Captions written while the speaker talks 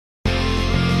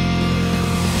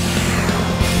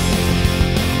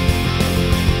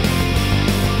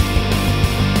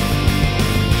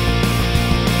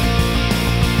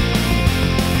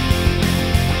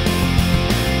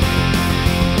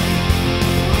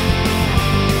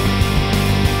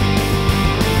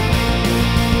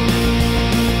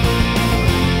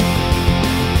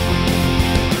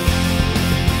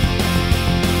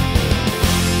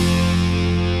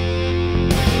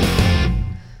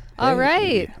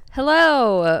right.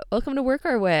 Hello. Welcome to Work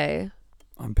Our Way.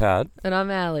 I'm Pat. And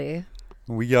I'm Allie.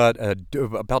 We got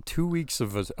about 2 weeks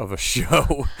of a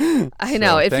show. I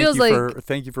know. It feels like...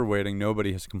 Thank you for waiting.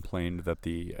 Nobody has complained that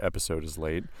the episode is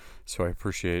late, so I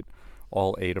appreciate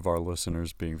all 8 of our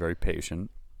listeners being very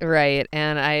patient. Right.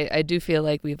 And I do feel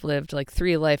like we've lived like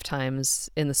 3 lifetimes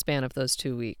in the span of those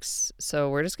 2 weeks. So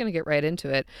we're just going to get right into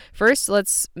it. First,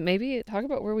 let's maybe talk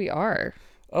about where we are.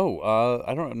 Oh,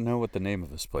 I don't know what the name of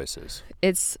this place is.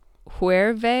 It's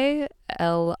Huerve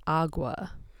el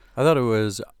Agua. I thought it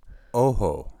was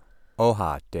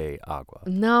Hoja de Agua.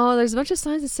 No, there's a bunch of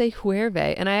signs that say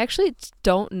Huerve, and I actually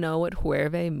don't know what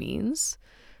Huerve means.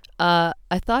 I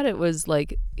thought it was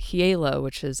like hielo,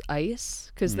 which is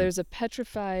ice, because there's a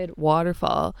petrified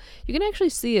waterfall. You can actually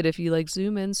see it if you like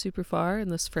zoom in super far in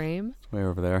this frame. It's way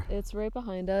over there. It's right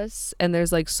behind us, and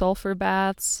there's like sulfur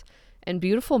baths and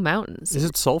beautiful mountains. Is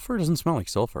it sulfur? It doesn't smell like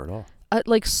sulfur at all.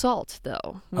 Like salt,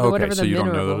 though. Okay, so you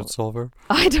don't know that it's sulfur?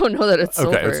 I don't know that it's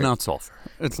sulfur. Okay, it's not sulfur.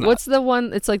 It's not. What's the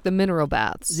one? It's like the mineral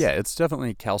baths. Yeah, it's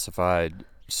definitely calcified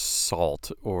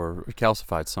salt or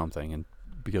calcified something, and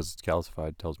because it's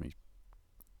calcified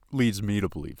leads me to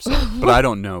believe so. But I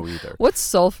don't know either. What's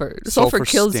sulfur? Sulfur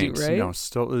kills stinks. you, right? No,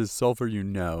 sulfur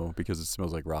because it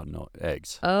smells like rotten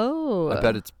eggs. Oh.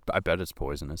 I bet it's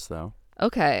poisonous though.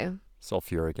 Okay.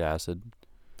 Sulfuric acid.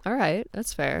 All right,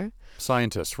 that's fair.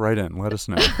 Scientists, write in. Let us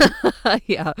know.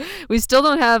 Yeah, we still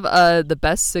don't have the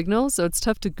best signal, so it's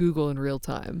tough to Google in real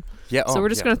time. Yeah. So we're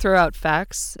just going to throw out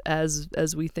facts as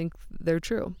we think they're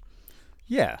true.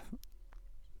 Yeah.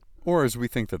 Or as we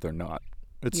think that they're not.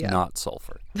 It's not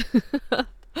sulfur. But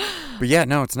yeah,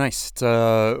 no, it's nice. It's,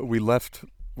 we left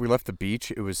the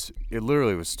beach. It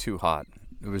literally was too hot.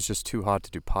 It was just too hot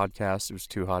to do podcasts. It was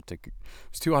too hot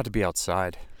to be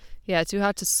outside. Yeah, too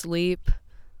hot to sleep.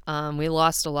 We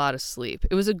lost a lot of sleep.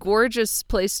 It was a gorgeous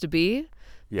place to be,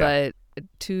 but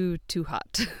too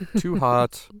hot. Too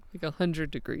hot. Like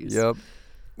 100 degrees. Yep.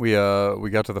 We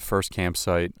got to the first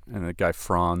campsite, and the guy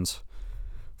Franz,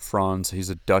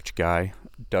 he's a Dutch guy,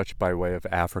 Dutch by way of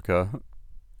Africa,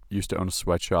 used to own a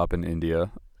sweatshop in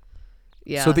India.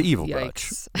 Yeah. So the evil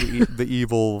yikes. Dutch, the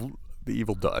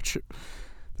evil Dutch.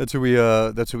 That's who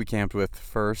we camped with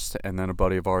first, and then a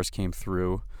buddy of ours came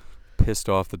through, pissed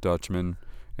off the Dutchman.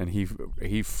 And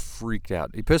he freaked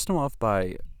out. He pissed him off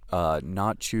by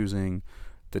not choosing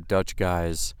the Dutch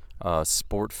guy's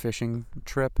sport fishing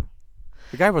trip.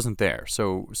 The guy wasn't there,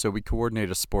 so we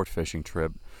coordinated a sport fishing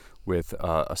trip with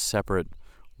a separate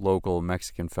local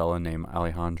Mexican fella named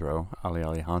Alejandro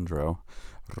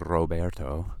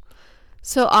Roberto.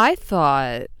 So I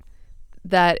thought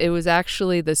that it was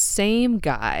actually the same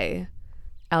guy,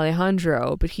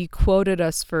 Alejandro, but he quoted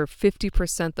us for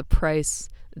 50% the price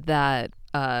that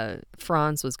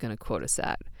Franz was going to quote us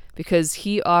at, because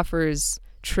he offers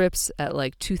trips at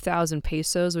like 2,000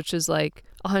 pesos, which is like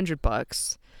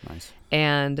 $100. Nice.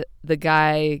 And the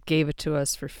guy gave it to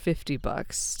us for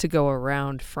 $50 to go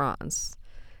around Franz.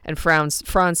 And Franz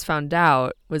found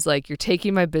out, was like, you're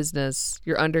taking my business,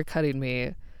 you're undercutting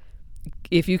me.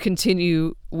 If you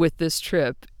continue with this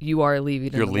trip, you are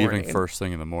leaving. You're leaving first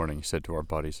thing in the morning, he said to our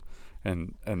buddies.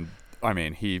 And I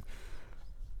mean, he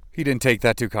didn't take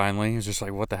that too kindly. He was just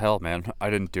like, what the hell, man? I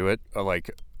didn't do it.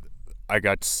 I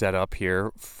got set up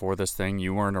here for this thing.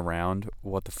 You weren't around.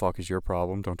 What the fuck is your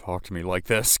problem? Don't talk to me like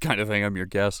this kind of thing. I'm your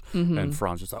guest. Mm-hmm. And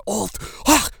Franz was like, you're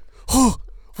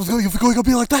going to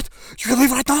be like that? You're going to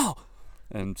leave right now.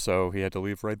 And so he had to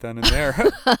leave right then and there.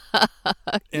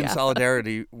 In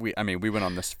solidarity, we went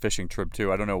on this fishing trip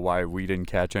too. I don't know why we didn't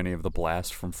catch any of the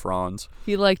blast from Franz.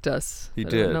 He liked us. He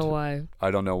did. I don't know why.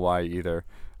 I don't know why either.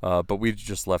 But we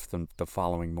just left them the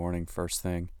following morning, first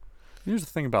thing. Here's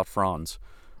the thing about Franz.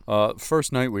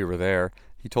 First night we were there,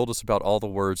 he told us about all the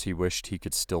words he wished he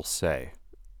could still say.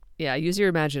 Yeah, use your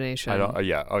imagination.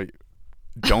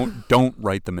 Don't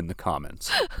write them in the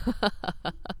comments.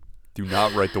 Do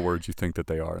not write the words you think that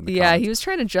they are in the comments. Yeah, he was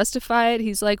trying to justify it.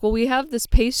 He's like, well, we have this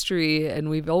pastry, and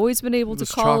we've always been able to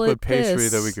call it this. Chocolate pastry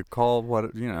that we could call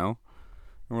what, And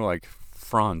we're like,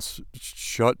 Franz,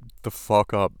 shut the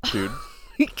fuck up, dude.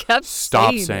 He kept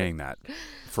Stop saying that.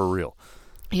 For real.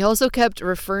 He also kept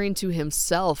referring to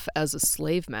himself as a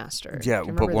slave master. Yeah,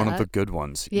 but one of the good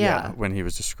ones. Yeah. When he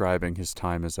was describing his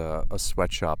time as a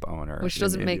sweatshop owner. Which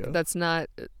doesn't make...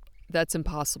 That's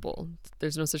impossible.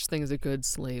 There's no such thing as a good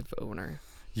slave owner.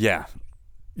 Yeah.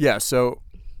 Yeah, so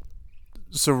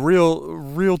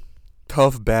real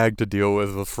tough bag to deal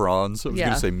with Franz. I was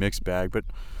going to say mixed bag, but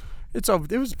it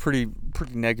was a pretty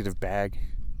negative bag.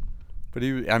 But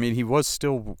he was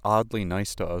still oddly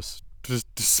nice to us,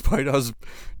 just despite us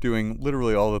doing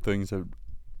literally all the things that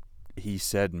he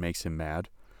said makes him mad.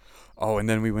 Oh, and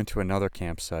then we went to another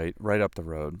campsite right up the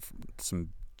road. Some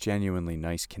genuinely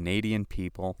nice Canadian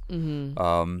people.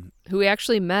 Mm-hmm. Who we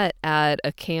actually met at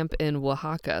a camp in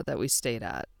Oaxaca that we stayed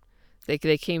at.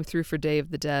 They came through for Day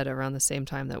of the Dead around the same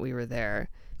time that we were there.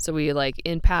 So we, like,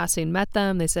 in passing, met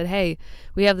them. They said, hey,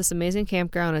 we have this amazing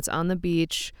campground. It's on the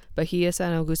beach, Bahia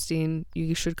San Agustin.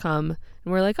 You should come.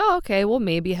 And we're like, oh, okay, we'll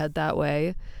maybe head that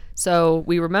way. So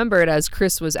we remembered, as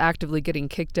Chris was actively getting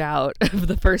kicked out of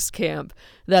the first camp,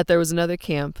 that there was another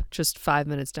camp just 5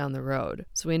 minutes down the road.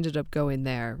 So we ended up going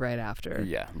there right after.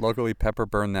 Yeah. Luckily, Pepper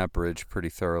burned that bridge pretty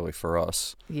thoroughly for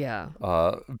us. Yeah.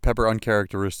 Pepper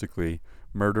uncharacteristically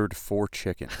murdered 4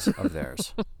 chickens of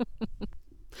theirs.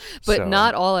 But So,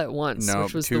 not all at once, no,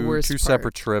 which was the worst two part.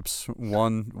 separate trips,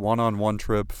 one on one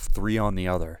trip, 3 on the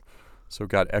other. So it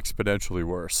got exponentially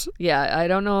worse. Yeah, I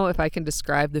don't know if I can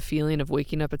describe the feeling of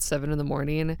waking up at 7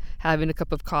 a.m, having a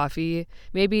cup of coffee,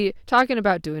 maybe talking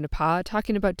about doing a pod,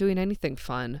 talking about doing anything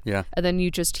fun. Yeah. And then you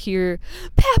just hear,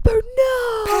 Pepper,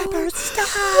 no! Pepper, stop!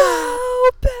 No,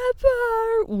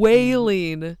 Pepper!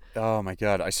 Wailing. Oh my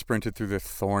God! I sprinted through their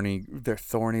thorny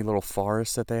little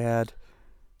forest that they had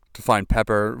to find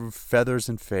Pepper, feathers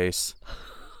in face,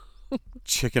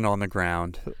 chicken on the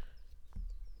ground.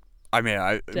 I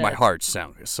mean, my heart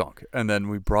sunk. And then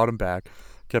we brought him back,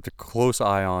 kept a close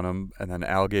eye on him, and then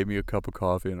Al gave me a cup of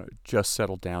coffee, and I just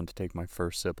settled down to take my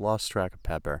first sip. Lost track of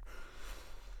Pepper.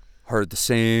 Heard the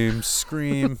same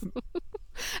scream.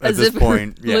 At this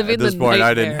point,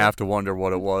 I didn't have to wonder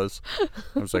what it was.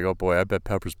 I was like, oh boy, I bet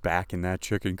Pepper's back in that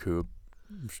chicken coop.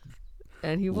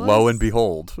 And he was. Lo and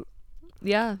behold.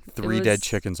 Yeah. 3 dead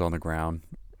chickens on the ground.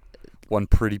 One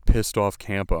pretty pissed off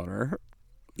camp owner.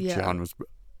 Yeah.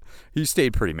 He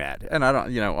stayed pretty mad. And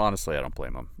honestly, I don't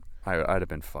blame him. I'd have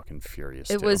been fucking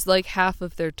furious It too. was like half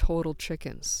of their total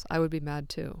chickens. I would be mad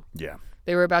too. Yeah.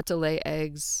 They were about to lay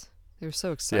eggs. They were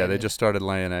so excited. Yeah, they just started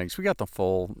laying eggs. We got the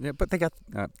full, but they got,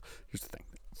 here's the thing.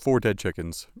 4 dead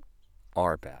chickens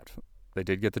are bad. They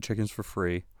did get the chickens for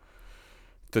free.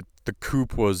 The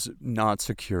coop was not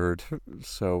secured,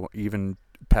 so even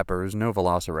Pepper, who's no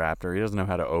velociraptor, he doesn't know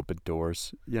how to open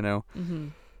doors, Mm-hmm.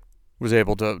 was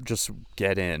able to just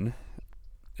get in,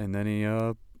 and then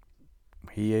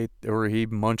he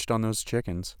munched on those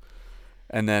chickens.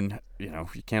 And then, you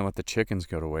can't let the chickens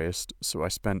go to waste, so I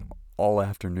spent all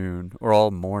afternoon, or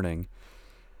all morning,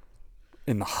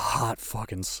 in the hot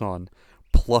fucking sun,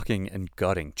 plucking and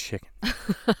gutting chicken.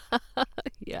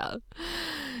 Yeah.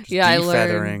 Just I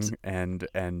defeathering learned.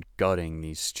 and gutting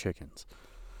these chickens.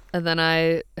 And then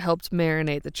I helped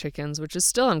marinate the chickens, which is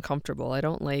still uncomfortable. I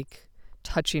don't like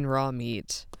touching raw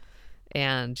meat.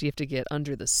 And you have to get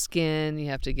under the skin. You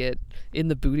have to get in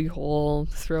the booty hole,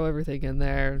 throw everything in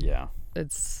there. Yeah.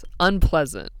 It's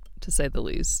unpleasant, to say the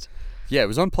least. Yeah, it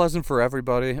was unpleasant for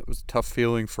everybody. It was a tough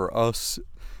feeling for us.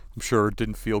 I'm sure it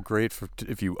didn't feel great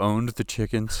if you owned the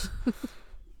chickens.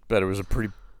 But it was a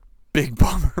pretty big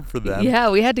bummer for them. Yeah,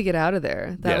 we had to get out of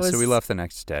there. So we left the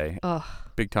next day. Ugh.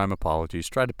 Big time apologies.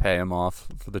 Tried to pay him off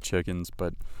for the chickens,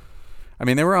 but I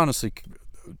mean, they were honestly.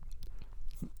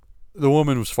 The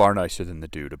woman was far nicer than the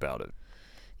dude about it.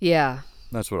 Yeah.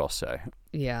 That's what I'll say.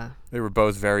 Yeah. They were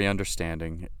both very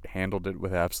understanding, handled it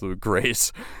with absolute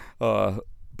grace.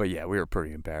 But yeah, we were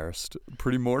pretty embarrassed,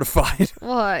 pretty mortified.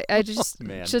 Well, I just,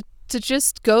 man. to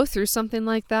just go through something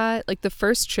like that, like the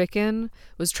first chicken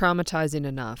was traumatizing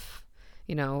enough.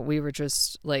 We were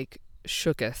just like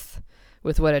shooketh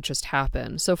with what had just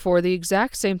happened. So for the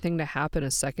exact same thing to happen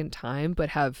a second time, but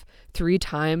have 3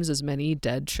 times as many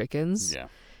dead chickens,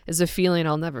 is a feeling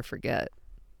I'll never forget.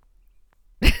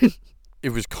 It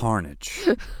was carnage.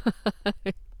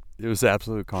 It was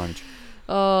absolute carnage.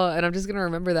 Oh, and I'm just going to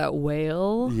remember that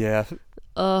wail. Yeah.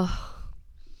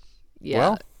 Yeah.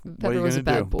 Well, Pepper what are you was a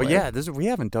gonna bad do? boy. But yeah, we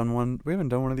haven't done one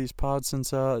of these pods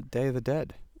since Day of the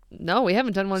Dead. No, we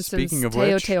haven't done one Speaking since of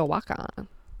which, Teotihuacan.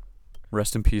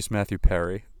 Rest in peace, Matthew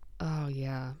Perry. Oh,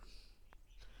 yeah.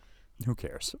 Who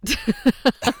cares?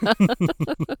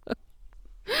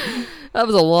 That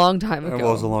was a long time ago. It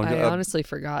was a long time. I honestly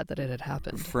forgot that it had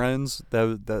happened. Friends,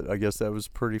 that I guess that was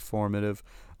pretty formative.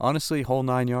 Honestly, whole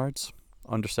 9 yards,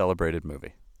 under-celebrated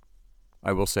movie.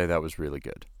 I will say that was really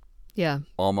good. Yeah.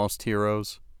 Almost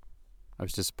Heroes. I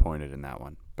was disappointed in that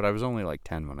one. But I was only like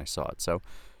 10 when I saw it, so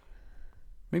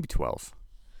maybe 12.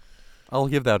 I'll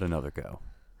give that another go.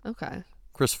 Okay.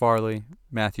 Chris Farley,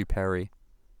 Matthew Perry.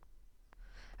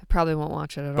 I probably won't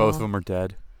watch it at all. Both of them are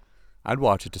dead. I'd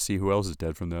watch it to see who else is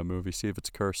dead from that movie, see if it's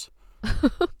a curse.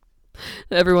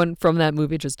 Everyone from that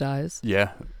movie just dies.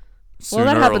 Yeah. Well,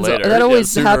 that happens. Later. That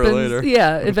always Sooner happens. or later.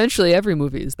 Yeah, eventually every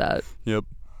movie is that. Yep.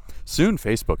 Soon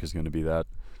Facebook is going to be that.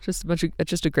 Just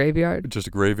just a graveyard. Just a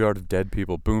graveyard of dead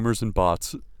people, boomers and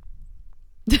bots.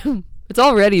 It's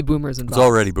already boomers and bots. It's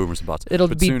already boomers and bots. It'll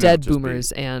But be soon dead just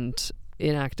boomers and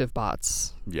inactive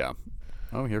bots. Yeah.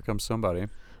 Oh, here comes somebody.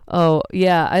 Oh,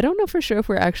 yeah. I don't know for sure if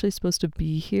we're actually supposed to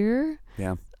be here.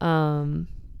 Yeah.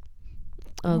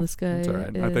 This guy. It's all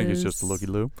right. I think he's just a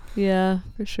looky-loo. Yeah,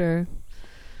 for sure.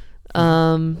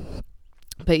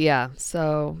 But yeah,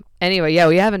 so anyway, yeah,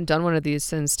 we haven't done one of these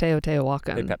since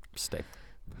Teotihuacan, Stay.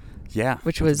 Yeah.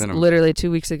 which was literally 2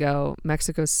 weeks ago,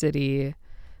 Mexico City.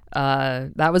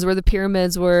 That was where the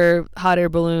pyramids were, hot air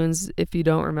balloons, if you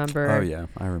don't remember. Oh, yeah,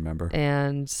 I remember.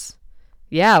 And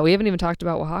yeah, we haven't even talked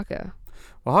about Oaxaca.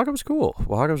 Oaxaca was cool.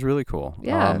 Oaxaca was really cool.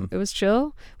 Yeah, it was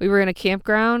chill. We were in a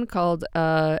campground called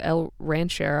El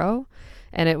Ranchero,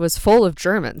 and it was full of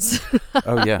Germans.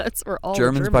 Oh, yeah. That's where all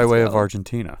Germans the by way go. of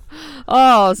Argentina.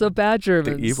 Oh, so bad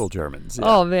Germans. The evil Germans. Yeah.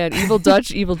 Oh, man. Evil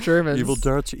Dutch, evil Germans. Evil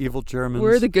Dutch, evil Germans.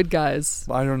 We're the good guys.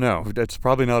 I don't know. That's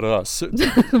probably not us.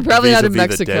 Probably not in Vis-a-vis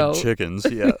Mexico. The dead chickens,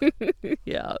 yeah.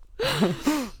 Yeah.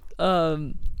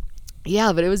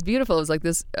 Yeah, but it was beautiful. It was like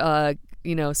this,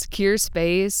 secure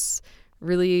space.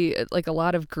 Really, like a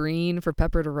lot of green for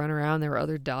Pepper to run around. There were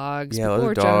other dogs. Yeah, People other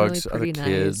were generally dogs, other pretty nice.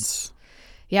 kids.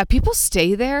 Yeah, people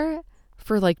stay there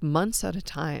for like months at a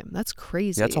time. That's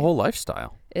crazy. Yeah, it's a whole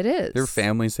lifestyle. It is. There were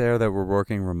families there that were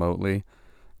working remotely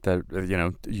that,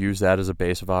 use that as a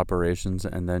base of operations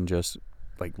and then just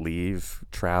like leave,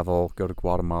 travel, go to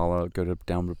Guatemala,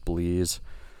 down to Belize.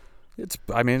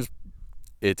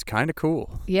 It's kind of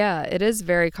cool. Yeah, it is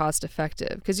very cost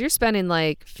effective because you're spending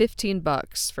like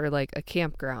 $15 for like a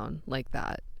campground like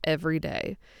that every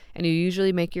day. And you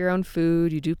usually make your own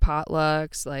food. You do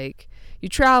potlucks. Like you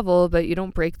travel, but you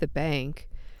don't break the bank.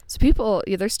 So people,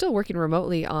 they're still working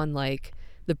remotely on like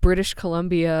the British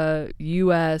Columbia,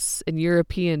 U.S. and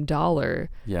European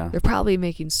dollar. Yeah. They're probably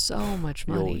making so much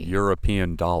The money. old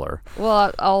European dollar.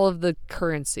 Well, all of the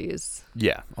currencies.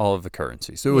 Yeah, all of the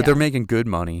currency. So they're making good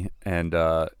money and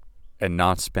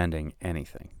not spending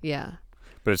anything. Yeah.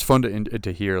 But it's fun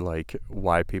to hear like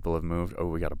why people have moved. Oh,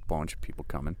 we got a bunch of people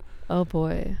coming. Oh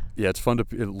boy. Yeah, it's fun to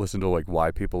listen to like why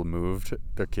people moved.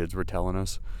 Their kids were telling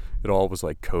us it all was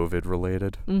like COVID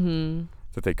related. Mm-hmm.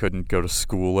 That they couldn't go to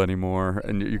school anymore,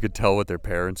 and you could tell what their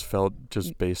parents felt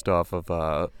just based off of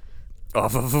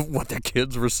what their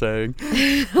kids were saying.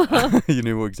 You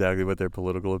knew exactly what their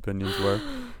political opinions were.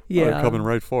 Yeah, they're coming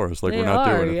right for us, like we're not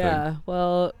doing anything. Yeah,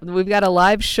 well, we've got a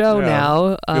live show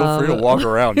now. Feel free to walk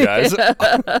around, guys.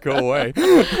 Go away.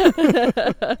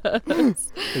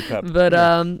 But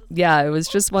it was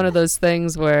just one of those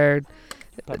things where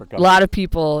a lot of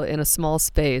people in a small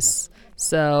space.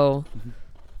 So.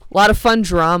 A lot of fun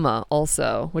drama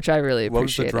also, which I really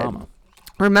appreciated. What was the drama?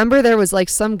 Remember there was like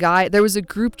some guy, there was a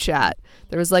group chat.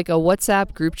 There was like a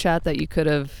WhatsApp group chat that you could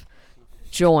have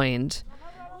joined.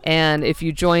 And if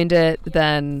you joined it,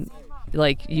 then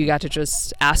like you got to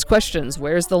just ask questions.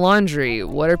 Where's the laundry?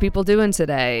 What are people doing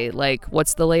today? Like,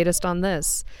 what's the latest on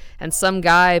this? And some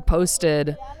guy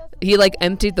posted, he like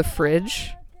emptied the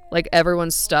fridge. Like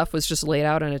everyone's stuff was just laid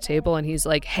out on a table. And he's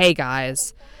like, hey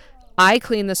guys, I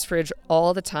clean this fridge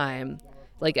all the time.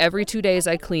 Like every 2 days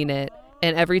I clean it,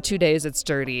 and every 2 days it's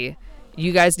dirty.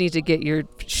 You guys need to get your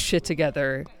shit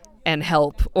together and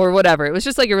help or whatever. It was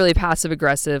just like a really passive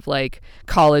aggressive, like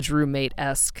college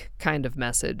roommate-esque kind of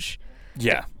message.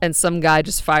 Yeah. And some guy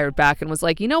just fired back and was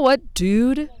like, you know what,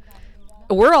 dude?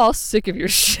 We're all sick of your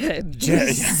shit.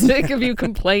 Sick of you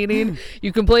complaining.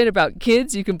 You complain about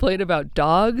kids. You complain about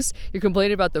dogs. You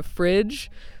complain about the fridge.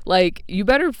 Like, you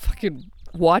better fucking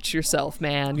watch yourself,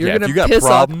 man. You're gonna if you got piss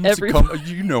problems, off everybody.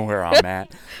 you know where I'm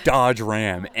at. Dodge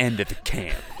Ram, end at the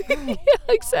camp. Yeah,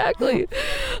 exactly.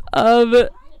 And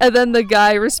then the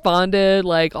guy responded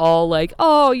like all like,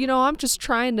 oh, I'm just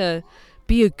trying to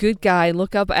be a good guy and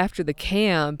look up after the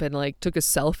camp, and like took a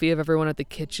selfie of everyone at the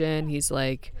kitchen. He's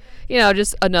like,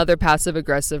 just another passive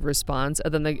aggressive response.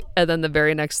 And then the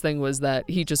very next thing was that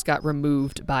he just got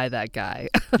removed by that guy.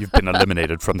 You've been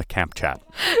eliminated from the camp chat.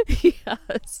 Yeah,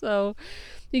 so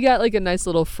you got like a nice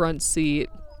little front seat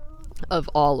of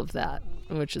all of that,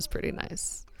 which is pretty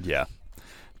nice. Yeah,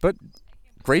 but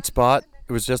great spot.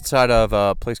 It was just outside of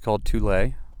a place called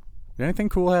Tule. Anything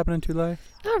cool happen in Tule?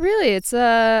 Not really. It's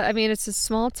it's a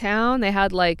small town. They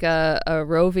had like a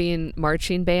roving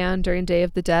marching band during Day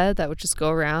of the Dead that would just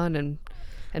go around and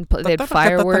they had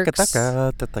fireworks.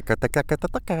 Yeah,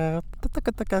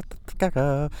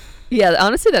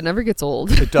 honestly, that never gets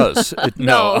old. It does.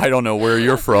 No, I don't know where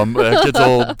you're from. It gets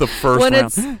old the first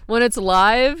round. When it's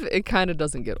live, it kind of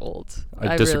doesn't get old.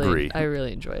 I disagree. I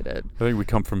really enjoyed it. I think we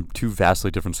come from two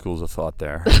vastly different schools of thought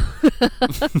there.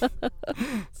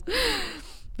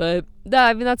 But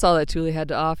I mean, that's all that Thule had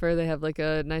to offer. They have like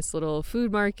a nice little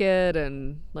food market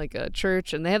and like a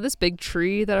church, and they have this big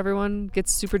tree that everyone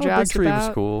gets super jazzed big tree about.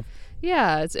 was cool.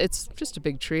 Yeah, it's just a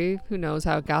big tree. Who knows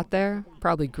how it got there?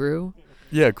 Probably grew.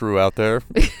 Yeah, it grew out there.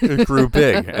 It grew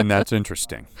big, and that's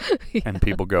interesting. Yeah. And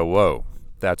people go, whoa,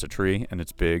 that's a tree, and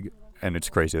it's big, and it's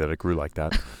crazy that it grew like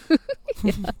that.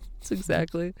 Yeah, that's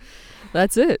exactly.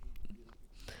 That's it.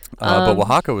 But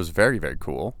Oaxaca was very, very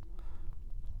cool.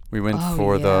 We went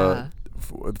for the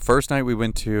first night we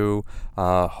went to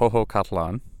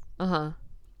Hohocatlan. Uh-huh.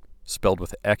 Spelled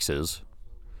with X's.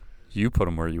 You put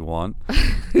them where you want.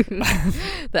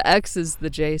 The X is the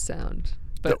J sound,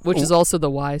 which is also the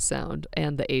Y sound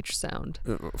and the H sound.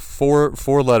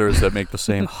 Four letters that make the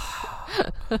same.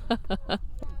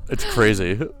 It's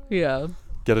crazy. Yeah.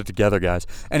 Get it together, guys.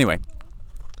 Anyway.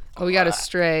 Oh, we got a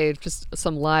stray, just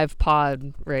some live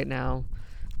pod right now.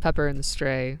 Pepper and the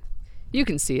stray. You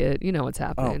can see it. You know what's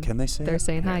happening. Oh, can they say They're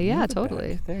saying hi. Yeah,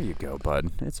 totally. There you go, bud.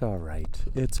 It's all right.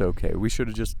 It's okay. We should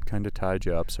have just kind of tied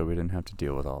you up so we didn't have to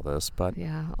deal with all this, but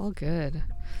yeah, all good.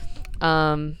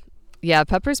 Yeah,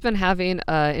 Pepper's been having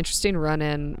an interesting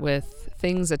run-in with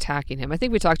things attacking him. I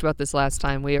think we talked about this last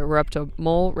time. We're up to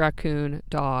mole, raccoon,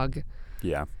 dog,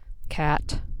 yeah,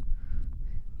 cat.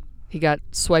 He got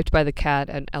swiped by the cat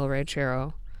at El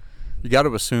Ranchero. You got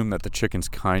to assume that the chickens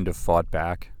kind of fought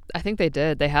back. I think they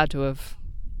did. They had to have.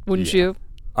 Wouldn't Yeah. you?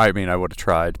 I mean, I would have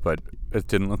tried, but it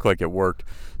didn't look like it worked.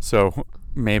 So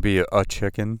maybe a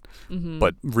chicken,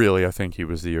 but really I think he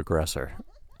was the aggressor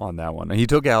on that one. And he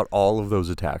took out all of those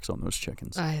attacks on those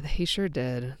chickens. He sure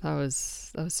did. That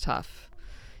was tough.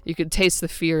 You could taste the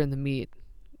fear in the meat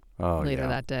later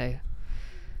that day.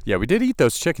 Yeah, we did eat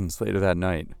those chickens later that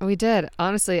night. We did.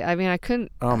 Honestly, I mean, I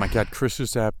couldn't. Oh my God, Chris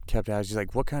just kept asking. She's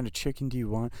like, "What kind of chicken do you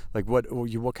want? Like, what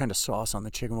kind of sauce on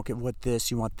the chicken? What this?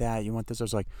 You want that? You want this?" I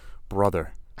was like,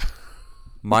 "Brother,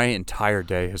 my entire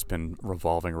day has been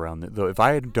revolving around if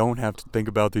I don't have to think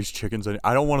about these chickens,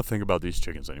 I don't want to think about these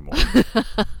chickens anymore.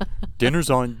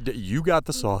 Dinner's on. You got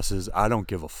the sauces. I don't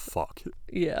give a fuck."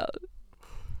 Yeah.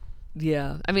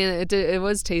 Yeah. I mean, it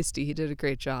was tasty. He did a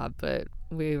great job, but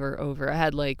we were over. I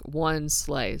had like one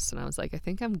slice, and I was like, I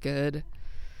think I'm good.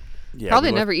 Yeah,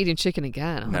 probably never eating chicken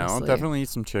again, honestly. No, I'll definitely eat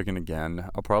some chicken again.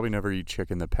 I'll probably never eat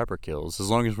chicken that Pepper kills. As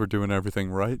long as we're doing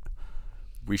everything right,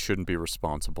 we shouldn't be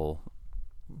responsible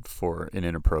for an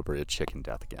inappropriate chicken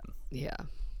death again. Yeah.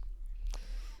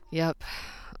 Yep.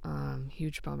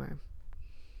 Huge bummer.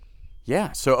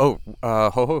 Yeah. So,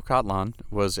 Hohocatlan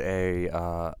was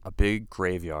a big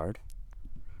graveyard.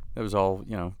 That was all.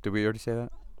 Did we already say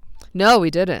that? No, we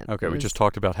didn't. Okay, we just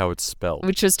talked about how it's spelled.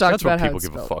 We just talked about how it's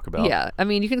spelled. That's what people give a fuck about. Yeah, I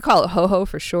mean, you can call it Ho-Ho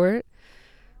for short.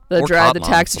 The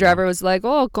taxi driver was like,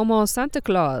 "Oh, como Santa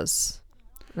Claus,"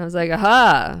 and I was like,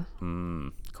 "Aha,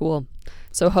 cool."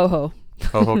 So Ho-Ho.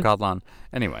 Hohocatlan.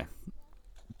 Anyway,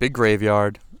 big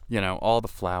graveyard. All the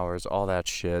flowers, all that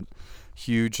shit.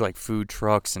 Huge like food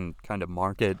trucks and kind of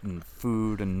market and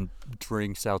food and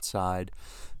drinks outside.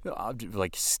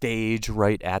 Like stage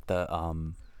right at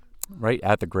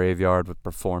the graveyard with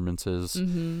performances.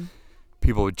 Mm-hmm.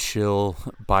 People would chill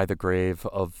by the grave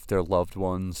of their loved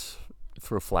ones,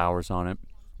 throw flowers on it.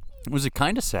 It was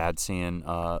kind of sad seeing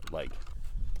like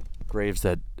graves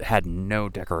that had no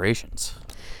decorations.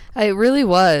 It really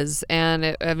was,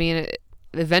 and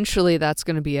eventually that's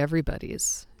going to be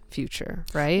everybody's future,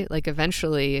 right? Like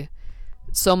eventually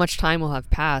so much time will have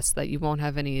passed that you won't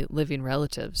have any living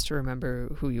relatives to remember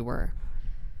who you were.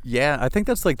 Yeah, I think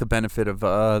that's like the benefit of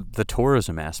the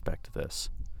tourism aspect of this.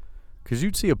 Because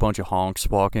you'd see a bunch of honks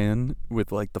walk in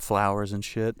with like the flowers and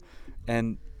shit,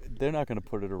 and they're not going to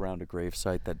put it around a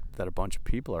gravesite that a bunch of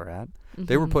people are at. Mm-hmm.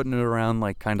 They were putting it around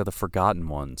like kind of the forgotten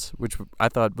ones, which I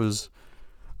thought was,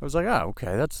 I was like, oh,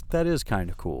 okay, that is kind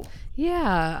of cool.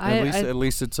 Yeah. At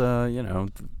least it's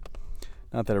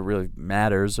not that it really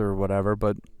matters or whatever,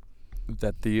 but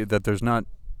that there's not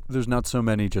so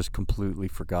many just completely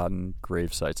forgotten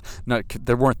grave sites.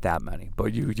 There weren't that many,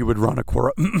 but you would run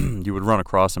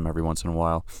across them every once in a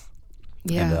while.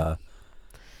 Yeah. And,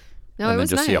 it then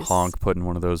was just nice. see a honk put in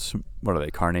one of those. What are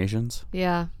they? Carnations?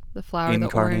 Yeah, the flower,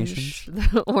 Incarnations?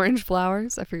 the orange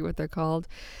flowers. I forget what they're called.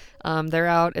 They're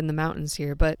out in the mountains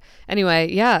here, but anyway,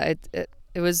 yeah, it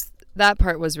was, that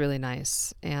part was really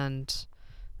nice, and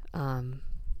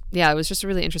yeah, it was just a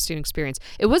really interesting experience.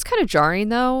 It was kind of jarring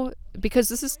though, because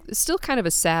this is still kind of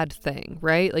a sad thing,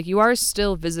 right? Like you are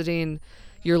still visiting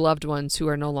your loved ones who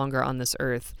are no longer on this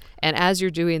earth, and as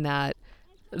you're doing that,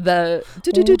 the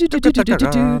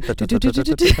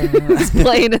it's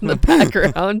playing in the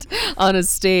background on a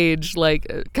stage,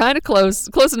 like kind of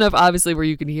close enough, obviously, where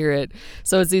you can hear it.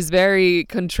 So it's these very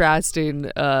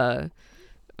contrasting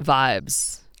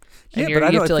vibes. Yeah, And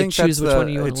but you have to like think choose that's which one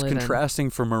you want it's to live in. contrasting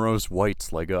for morose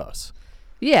whites like us.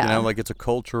 Yeah. You know, like it's a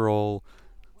cultural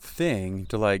thing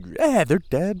to like, yeah, they're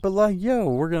dead, but like, yo,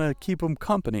 we're gonna keep them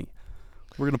company.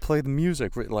 We're gonna play the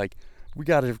music. Like, we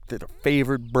got their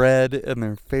favorite bread and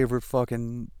their favorite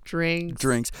fucking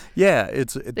drinks. Yeah,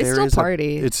 They still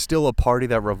party. It's still a party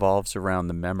that revolves around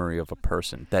the memory of a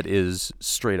person. That is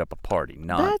straight up a party.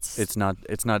 It's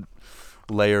not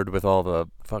layered with all the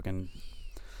fucking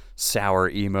sour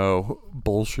emo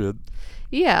bullshit.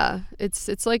 Yeah,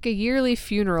 it's like a yearly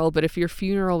funeral, but if your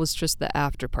funeral was just the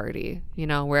after party, you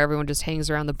know, where everyone just hangs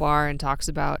around the bar and talks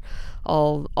about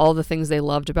all the things they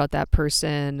loved about that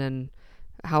person and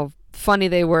how funny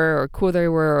they were or cool they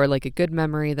were or like a good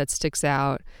memory that sticks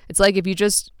out. It's like if you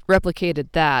just replicated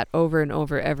that over and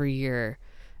over every year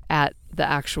at the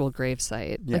actual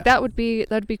gravesite. Yeah. Like that'd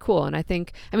be cool. And I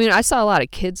mean, I saw a lot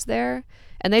of kids there,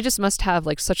 and they just must have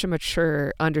like such a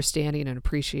mature understanding and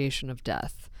appreciation of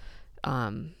death.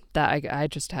 That I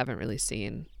just haven't really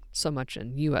seen so much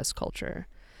in U.S. culture.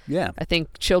 Yeah. I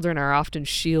think children are often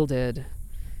shielded.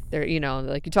 They're, you know,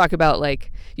 like you talk about,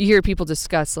 like, you hear people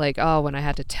discuss, like, oh, when I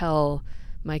had to tell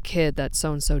my kid that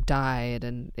so-and-so died,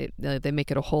 and they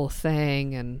make it a whole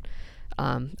thing. And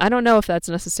I don't know if that's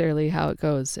necessarily how it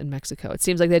goes in Mexico. It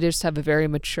seems like they just have a very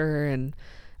mature and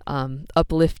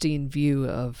uplifting view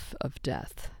of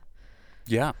death.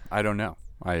 Yeah, I don't know.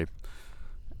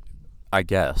 I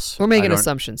guess we're making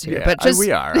assumptions here, yeah, but just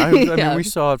we are. I mean, we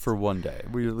saw it for one day.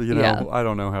 Yeah. I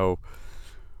don't know how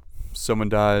someone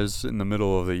dies in the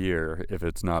middle of the year if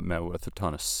it's not met with a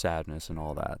ton of sadness and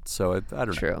all that. So I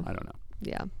don't know. I don't know.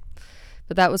 Yeah,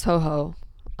 but that was Ho Ho.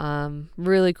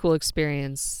 Really cool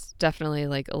experience. Definitely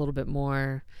like a little bit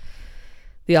more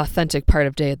the authentic part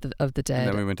of Day of the Dead.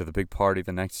 And then we went to the big party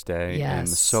the next day in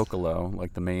the Zocalo,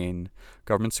 like the main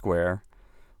government square,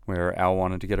 where Al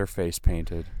wanted to get her face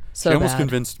painted. So she almost bad.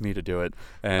 convinced me to do it.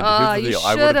 And here's the deal.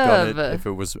 I would have done it if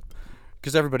it was...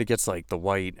 Because everybody gets like the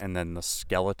white and then the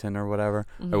skeleton or whatever.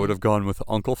 Mm-hmm. I would have gone with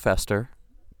Uncle Fester.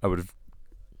 I would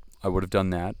have done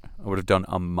that. I would have done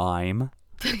a mime.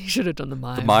 You should have done the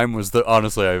mime. The mime was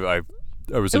honestly, I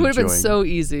was It enjoying. would have been so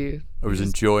easy. I was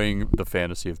enjoying the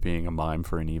fantasy of being a mime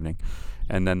for an evening.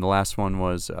 And then the last one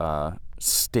was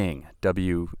Sting,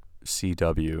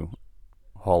 WCW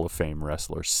Hall of Fame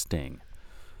wrestler Sting.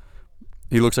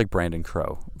 He looks like Brandon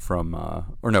Crow from,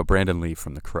 Brandon Lee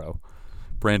from The Crow.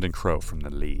 Brandon Crow from The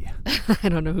Lee. I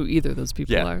don't know who either of those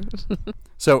people are.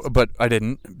 So, but I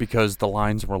didn't, because the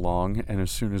lines were long, and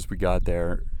as soon as we got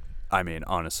there, I mean,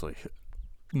 honestly,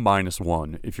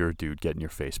 -1 if you're a dude getting your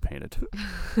face painted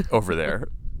over there.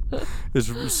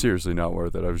 It's seriously not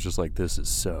worth it. I was just like, this is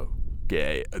so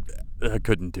gay. I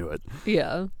couldn't do it.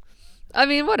 Yeah. I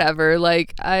mean, whatever.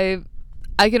 Like, I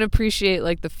can appreciate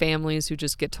like the families who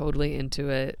just get totally into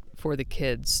it for the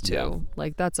kids too. Yeah.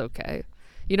 Like, that's okay.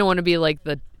 You don't want to be like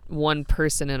the one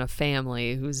person in a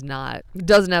family who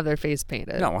doesn't have their face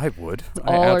painted. No, I would. It's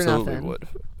I all absolutely or nothing. would.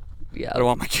 Yeah. I don't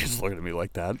want my kids looking at me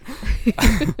like that.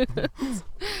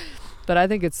 But I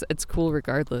think it's cool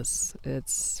regardless.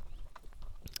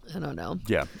 I don't know.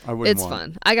 Yeah, I wouldn't. It's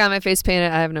fun. I got my face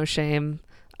painted. I have no shame.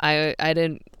 I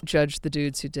didn't judge the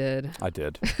dudes who did. I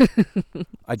did.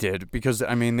 I did, because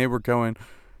I mean they were going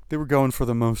for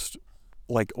the most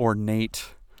like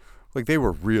ornate. Like, they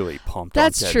were really pumped.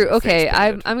 That's true. Okay,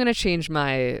 I'm I'm gonna change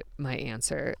my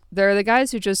answer. There are the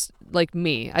guys who just, like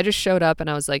me, I just showed up and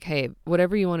I was like, hey,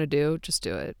 whatever you want to do, just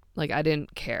do it. Like, I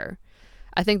didn't care.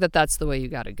 I think that's the way you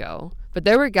got to go. But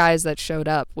there were guys that showed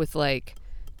up with like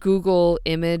Google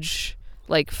image,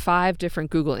 like 5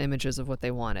 different Google images of what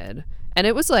they wanted. And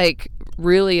it was like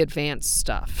really advanced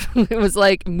stuff. It was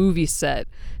like movie set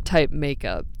type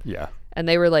makeup. Yeah. And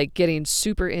they were like getting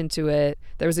super into it.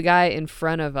 There was a guy in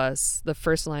front of us, the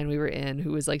first line we were in,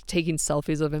 who was like taking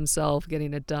selfies of himself,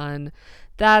 getting it done.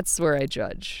 That's where I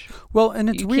judge. Well, and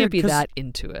it's you weird. You can't be that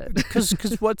into it. Because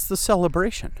what's the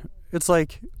celebration? It's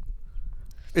like,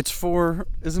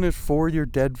 isn't it for your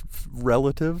dead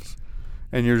relatives?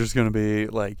 And you're just going to be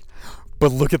like,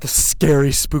 but look at the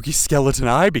scary, spooky skeleton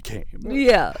I became.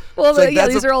 Yeah. Well, like,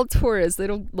 these are all tourists. They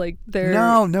don't like, they're...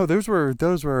 No, those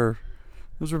were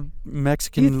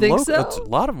Mexican You think locals. so? A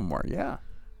lot of them were, yeah.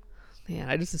 Man,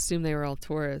 I just assumed they were all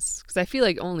tourists. Because I feel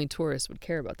like only tourists would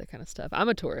care about that kind of stuff. I'm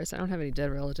a tourist. I don't have any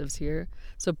dead relatives here.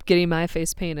 So getting my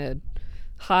face painted,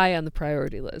 high on the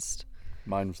priority list.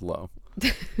 Mine was low.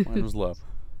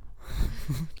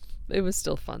 It was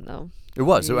still fun though. It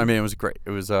was. I mean, it was great.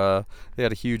 It was. They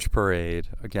had a huge parade.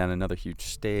 Again, another huge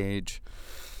stage.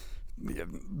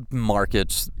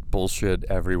 Markets, bullshit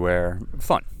everywhere.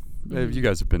 Fun. You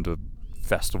guys have been to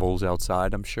festivals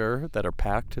outside, I'm sure, that are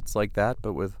packed. It's like that,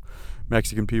 but with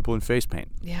Mexican people in face paint.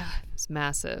 Yeah, it's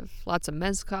massive. Lots of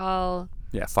mezcal.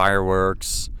 Yeah,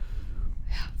 fireworks.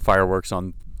 Yeah. Fireworks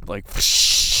on like.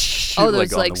 Oh,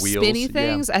 those like spinny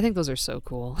things? Yeah. I think those are so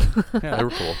cool. Yeah, they were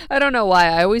cool. I don't know why.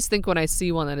 I always think when I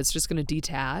see one that it's just going to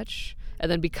detach and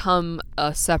then become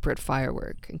a separate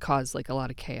firework and cause like a lot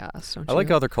of chaos. Don't you? I like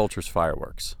other cultures'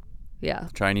 fireworks. Yeah.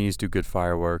 Chinese do good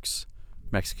fireworks.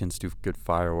 Mexicans do good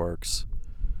fireworks.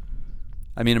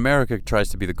 I mean, America tries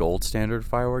to be the gold standard of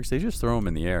fireworks. They just throw them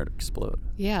in the air to explode.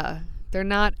 Yeah. They're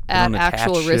not at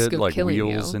actual risk of like killing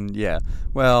wheels you. And yeah.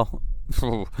 Well,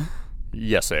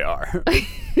 yes, they are.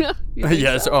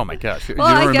 Yes. So? Oh my gosh. Well,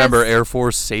 you don't remember Air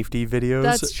Force safety videos?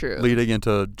 That's true. Leading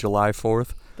into July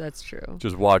 4th? That's true.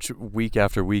 Just watch week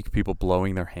after week people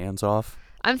blowing their hands off.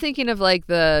 I'm thinking of like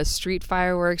the street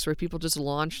fireworks where people just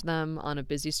launch them on a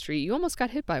busy street. You almost got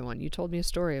hit by one. You told me a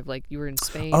story of like you were in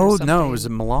Spain. Oh, or something. No, it was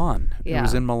in Milan. Yeah. It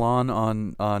was in Milan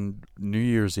on New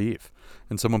Year's Eve.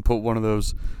 And someone put one of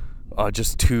those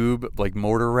just tube like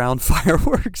mortar round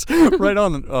fireworks right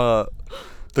on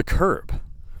the curb.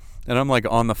 And I'm like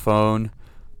on the phone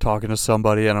talking to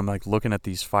somebody and I'm like looking at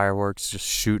these fireworks just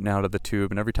shooting out of the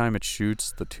tube, and every time it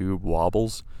shoots the tube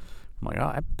wobbles. I'm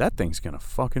like, that thing's gonna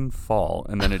fucking fall.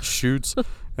 And then it shoots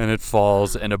and it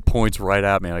falls and it points right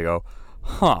at me and I go,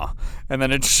 huh. And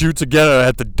then it shoots again and I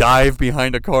have to dive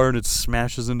behind a car and it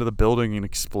smashes into the building and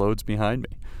explodes behind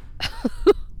me.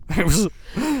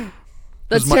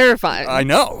 That's terrifying. I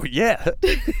know, yeah.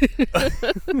 I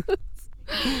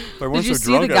Did you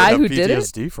see the guy who did it?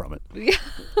 PTSD from it. Yeah.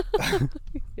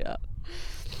 Yeah.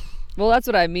 Well, that's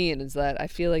what I mean, is that I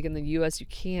feel like in the U.S. you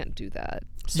can't do that.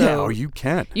 So you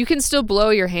can. You can still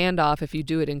blow your hand off if you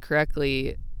do it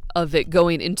incorrectly of it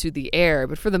going into the air,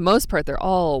 but for the most part, they're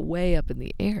all way up in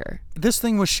the air. This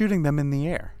thing was shooting them in the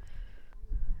air.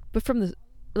 But from the,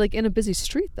 like in a busy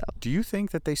street, though. Do you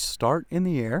think that they start in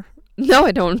the air? No,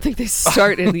 I don't think they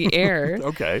start in the air.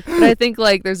 Okay. But I think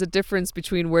like there's a difference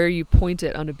between where you point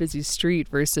it on a busy street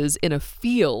versus in a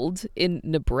field in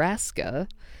Nebraska.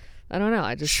 I don't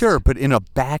know. Sure, but in a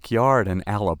backyard in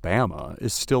Alabama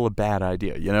is still a bad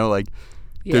idea. You know, like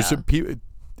there's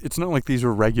it's not like these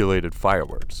are regulated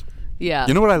fireworks. Yeah.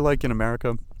 You know what I like in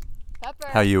America? Pepper.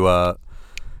 How you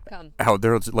Come. how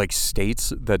there's like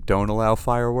states that don't allow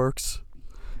fireworks.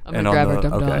 I'm gonna grab our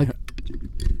dumb dog.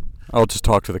 I'll just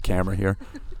talk to the camera here.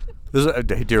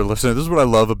 Hey, dear listener, this is what I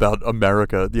love about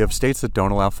America. You have states that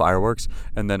don't allow fireworks,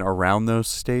 and then around those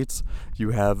states,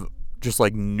 you have just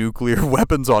like nuclear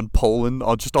weapons on Poland,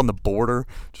 just on the border,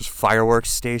 just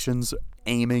fireworks stations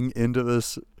aiming into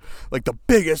this, like the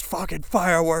biggest fucking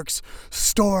fireworks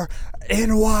store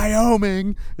in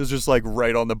Wyoming is just like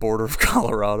right on the border of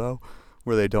Colorado,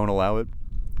 where they don't allow it.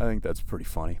 I think that's pretty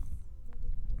funny.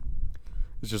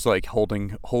 It's just like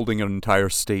holding an entire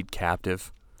state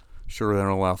captive. Sure, they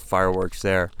don't allow fireworks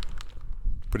there,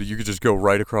 but you could just go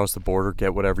right across the border,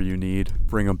 get whatever you need,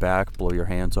 bring them back, blow your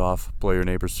hands off, blow your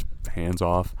neighbors' hands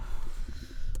off.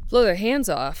 Blow their hands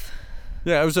off?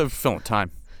 Yeah, I was filling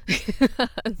time.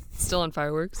 Still on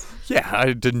fireworks? Yeah,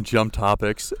 I didn't jump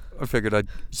topics. I figured I'd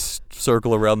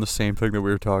circle around the same thing that we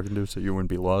were talking to so you wouldn't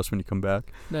be lost when you come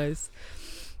back. Nice.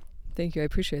 Thank you. I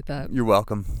appreciate that. You're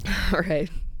welcome. All right.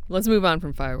 Let's move on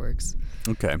from fireworks.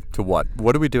 Okay. To what?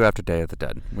 What do we do after Day of the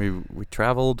Dead? We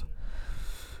traveled.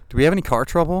 Do we have any car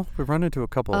trouble? We've run into a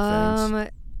couple of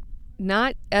things.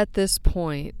 Not at this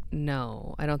point.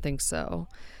 No, I don't think so.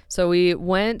 So we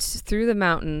went through the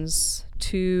mountains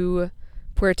to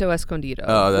Puerto Escondido.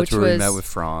 Oh, that's which where was, we met with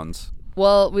Franz.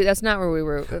 Well, that's not where we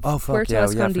were. Oh, fuck, Puerto yeah,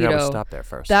 Escondido. I forgot we stopped there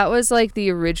first. That was like the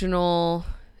original,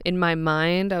 in my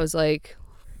mind, I was like,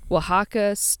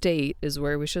 Oaxaca State is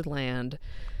where we should land.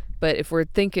 But if we're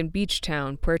thinking beach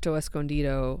town, Puerto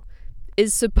Escondido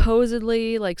is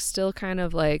supposedly like still kind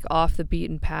of like off the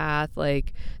beaten path,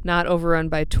 like not overrun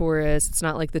by tourists. It's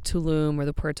not like the Tulum or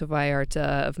the Puerto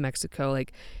Vallarta of Mexico.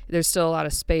 Like there's still a lot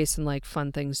of space and like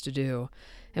fun things to do.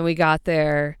 And we got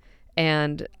there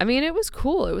and I mean, it was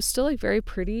cool. It was still like very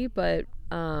pretty, but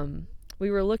we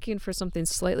were looking for something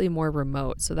slightly more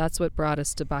remote. So that's what brought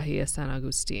us to Bahia San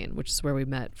Agustin, which is where we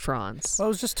met Franz. Well, it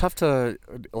was just tough to,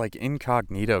 like,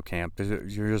 incognito camp.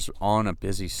 You're just on a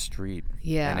busy street.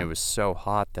 Yeah. And it was so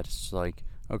hot that it's like,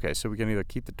 okay, so we can either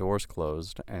keep the doors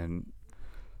closed and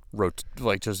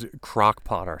just crock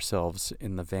pot ourselves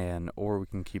in the van, or we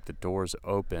can keep the doors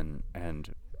open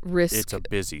and risk. It's a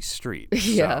busy street.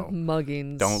 Yeah, so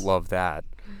muggings. Don't love that.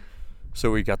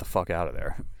 So we got the fuck out of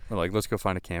there. We're like, let's go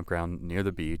find a campground near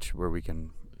the beach where we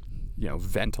can,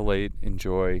 ventilate,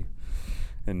 enjoy,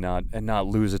 and not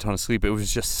lose a ton of sleep. It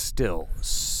was just still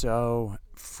so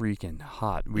freaking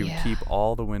hot. We would keep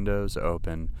all the windows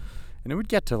open, and it would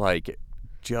get to like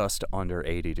just under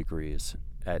 80 degrees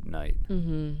at night.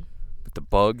 Mm-hmm. But the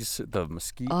bugs, the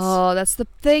mosquitoes. Oh, that's the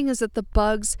thing, is that the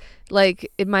bugs,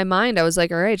 like, in my mind, I was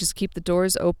like, all right, just keep the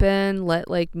doors open, let,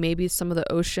 like, maybe some of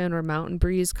the ocean or mountain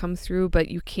breeze come through, but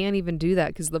you can't even do that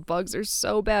because the bugs are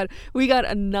so bad. We got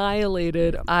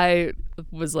annihilated. Yeah. I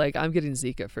was like, I'm getting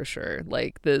Zika for sure.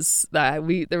 Like, there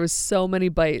was so many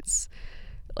bites.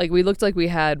 Like, we looked like we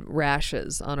had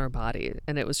rashes on our body,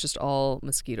 and it was just all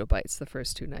mosquito bites the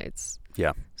first 2 nights.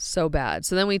 Yeah. So bad.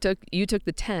 So then you took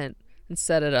the tent and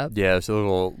set it up. Yeah, it's a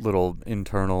little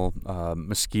internal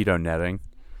mosquito netting,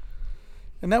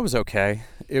 and that was okay.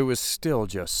 It was still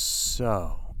just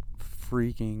so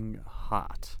freaking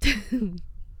hot. It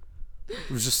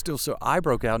was just still so. I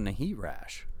broke out in a heat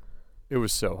rash. It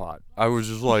was so hot. I was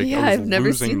just like, I was I've never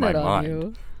losing seen my that on mind.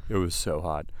 you. It was so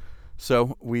hot.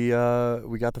 So we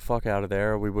got the fuck out of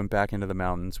there. We went back into the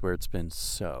mountains where it's been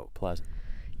so pleasant.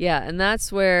 Yeah, and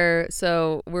that's where,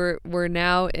 so we're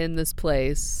now in this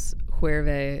place,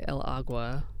 Huerve el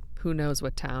Agua, who knows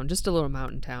what town, just a little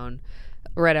mountain town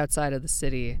right outside of the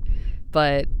city.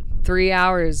 But 3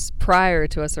 hours prior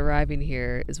to us arriving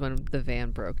here is when the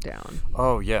van broke down.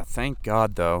 Oh yeah, thank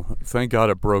God though. Thank God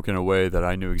it broke in a way that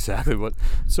I knew exactly what.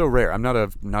 It's so rare. I'm not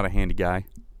a handy guy.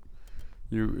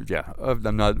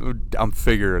 I'm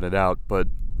figuring it out, but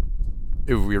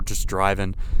we were just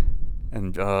driving,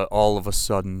 and all of a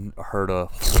sudden heard a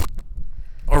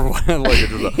or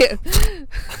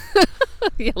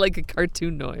like a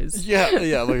cartoon noise.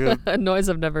 Yeah, like a noise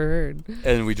I've never heard.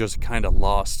 And we just kind of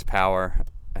lost power,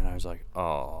 and I was like,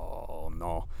 oh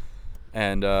no.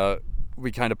 And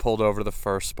we kind of pulled over to the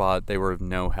first spot. They were of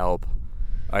no help.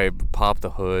 I popped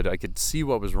the hood. I could see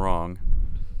what was wrong.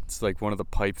 It's like one of the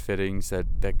pipe fittings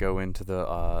that go into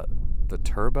the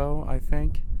turbo, I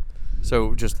think.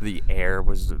 So just the air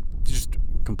was just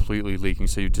completely leaking.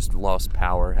 So you just lost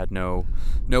power, had no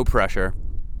pressure,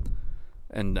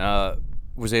 and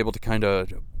was able to kind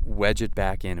of wedge it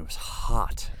back in. It was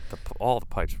hot. All the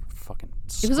pipes were fucking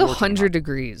It was scorching 100 hot.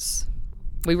 degrees.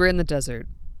 We were in the desert.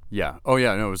 Yeah. Oh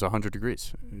yeah. No, it was 100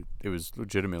 degrees. It was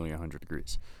legitimately 100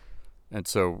 degrees, and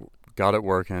so got it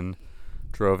working.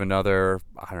 Drove another,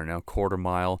 I don't know, quarter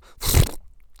mile.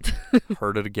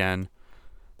 Heard it again.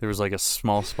 There was like a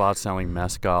small spot selling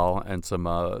mezcal and some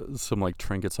like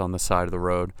trinkets on the side of the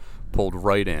road. Pulled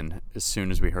right in as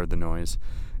soon as we heard the noise,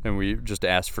 and we just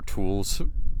asked for tools.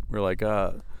 We're like,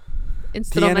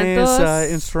 "Tienes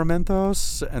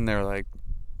instrumentos?" And they're like,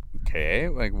 "Okay,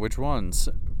 like which ones?"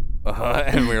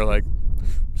 And we were like,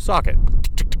 "Socket."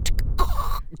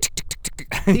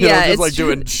 Yeah, just it's like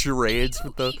true. doing charades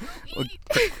with the.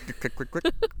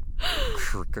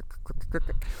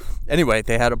 Anyway,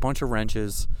 they had a bunch of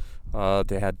wrenches.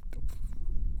 They had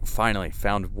finally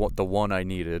found the one I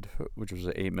needed, which was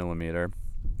an 8mm,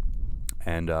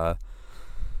 and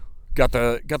got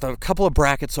the couple of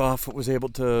brackets off. Was able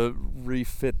to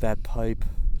refit that pipe,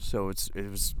 so it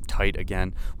was tight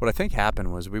again. What I think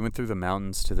happened was we went through the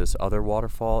mountains to this other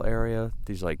waterfall area.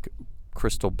 These like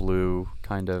crystal blue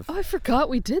kind of. Oh, I forgot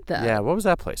we did that. Yeah, what was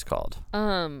that place called?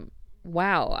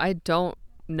 Wow, I don't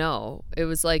know. It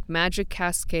was like Magic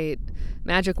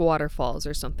Waterfalls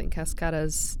or something.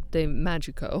 Cascadas de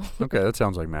Magico. Okay, that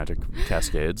sounds like Magic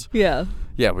Cascades. Yeah.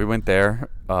 Yeah, we went there,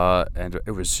 and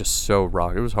it was just so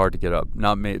rocky. It was hard to get up.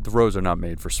 The roads are not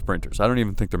made for sprinters. I don't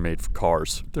even think they're made for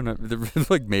cars. They're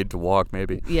like made to walk,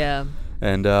 maybe. Yeah.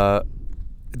 And I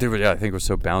think it was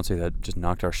so bouncy that just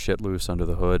knocked our shit loose under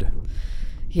the hood.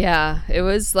 Yeah, it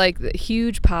was like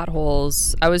huge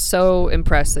potholes. I was so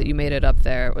impressed that you made it up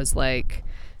there. It was like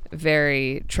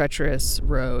very treacherous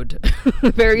road,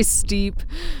 very steep,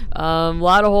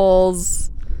 lot of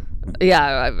holes.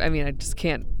 Yeah, I mean, I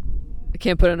can't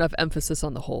put enough emphasis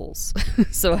on the holes.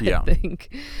 So I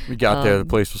think we got there. The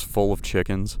place was full of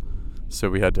chickens, so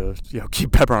we had to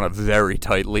keep Pepper on a very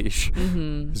tight leash.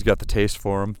 Mm-hmm. He's got the taste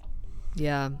for him.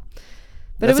 Yeah.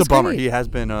 But That's it was a bummer. great. He has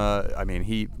been.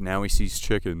 He sees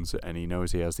chickens and he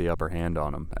knows he has the upper hand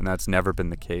on them, and that's never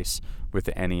been the case with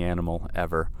any animal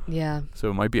ever. Yeah. So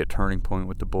it might be a turning point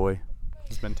with the boy.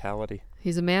 His mentality.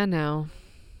 He's a man now.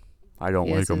 I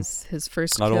don't like him. His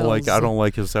first. I don't kills.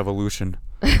 like his evolution.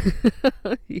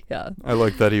 Yeah. I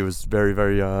like that he was very,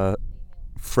 very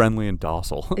friendly and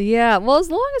docile. Yeah. Well, as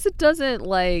long as it doesn't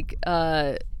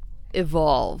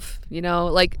evolve,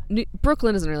 like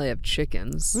Brooklyn doesn't really have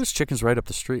chickens. There's chickens right up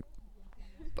the street.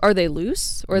 Are they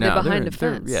loose or are they behind a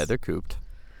fence? They're cooped.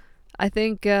 I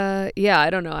think, I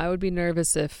don't know. I would be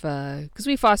nervous if, because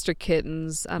we foster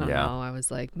kittens. I don't know. I was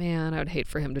like, man, I would hate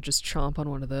for him to just chomp on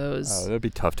one of those. Oh, that'd be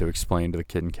tough to explain to the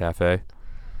kitten cafe.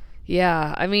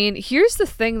 Yeah. I mean, here's the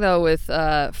thing, though, with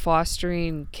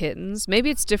fostering kittens. Maybe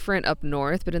it's different up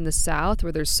north, but in the south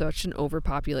where there's such an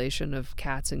overpopulation of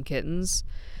cats and kittens.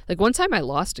 Like one time I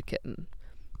lost a kitten.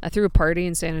 I threw a party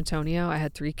in San Antonio. I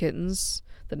had 3 kittens.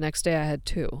 The next day I had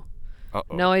 2.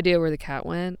 Uh-oh. No idea where the cat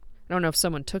went. I don't know if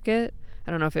someone took it.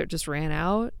 I don't know if it just ran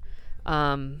out.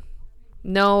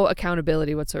 No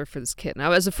accountability whatsoever for this kitten. I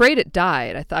was afraid it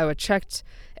died. I thought I would checked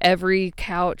every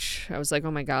couch. I was like,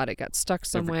 oh my God, it got stuck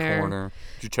somewhere. Every corner.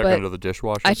 Did you check under the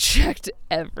dishwasher? I checked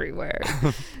everywhere.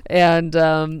 And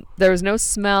there was no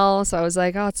smell. So I was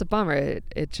like, oh, it's a bummer.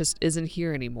 It just isn't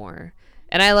here anymore.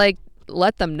 And I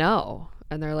let them know.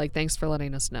 And they're like, thanks for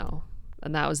letting us know.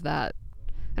 And that was that.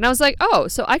 And I was like, oh,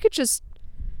 so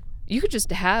you could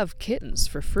just have kittens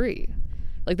for free.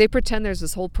 Like they pretend there's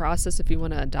this whole process. If you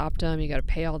want to adopt them, you got to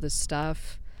pay all this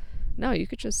stuff. No, you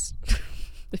could just,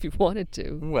 if you wanted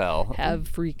to, have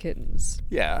free kittens.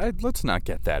 Yeah, let's not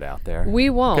get that out there. We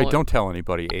won't. Okay, don't tell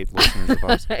anybody 8 listeners of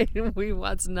us. I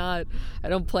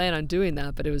don't plan on doing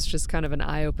that, but it was just kind of an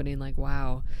eye-opening, like,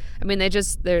 wow. I mean,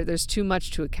 there's too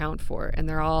much to account for, and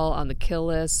they're all on the kill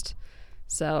list.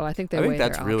 So I think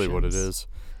that's really what it is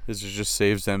it just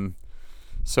saves them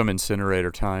some incinerator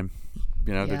time.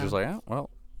 You know, they're just like, oh, well,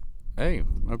 hey,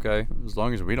 okay, as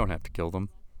long as we don't have to kill them.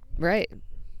 Right.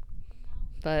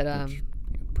 But,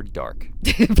 pretty dark.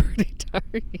 Pretty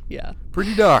dark, yeah.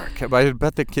 Pretty dark. I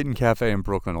bet the Kitten Cafe in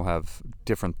Brooklyn will have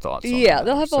different thoughts on that.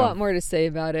 They'll have a lot more to say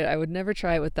about it. I would never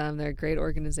try it with them. They're a great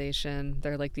organization.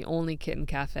 They're like the only kitten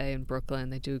cafe in Brooklyn.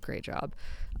 They do a great job.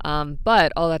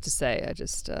 But all that to say, I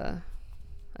just, I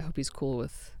hope he's cool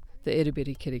with the Itty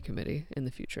Bitty Kitty Committee in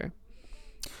the future.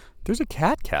 There's a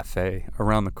cat cafe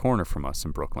around the corner from us in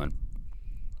Brooklyn.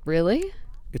 Really?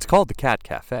 It's called the Cat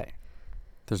Cafe.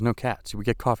 There's no cats. We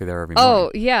get coffee there every morning.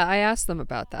 Oh, yeah, I asked them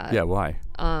about that. Yeah, why?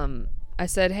 I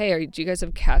said, hey, do you guys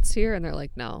have cats here? And they're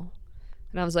like, no.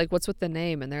 And I was like, what's with the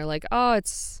name? And they're like, oh,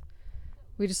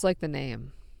 we just like the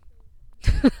name.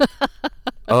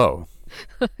 Oh.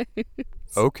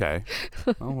 Okay.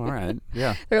 Oh, all right.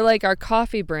 Yeah. They're like, our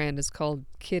coffee brand is called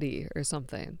Kitty or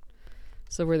something.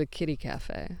 So we're the Kitty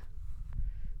Cafe.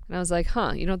 And I was like,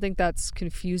 you don't think that's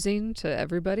confusing to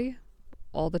everybody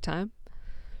all the time?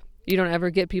 You don't ever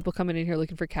get people coming in here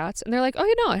looking for cats? And they're like, oh,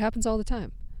 it happens all the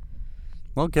time.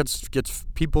 Well, it gets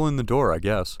people in the door, I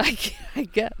guess. I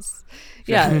guess.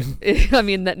 Yeah. I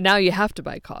mean, that now you have to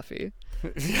buy coffee.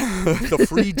 The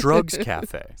free drugs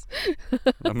cafe.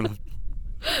 I'm going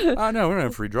to... no, we don't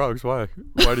have free drugs. Why?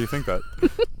 Why do you think that?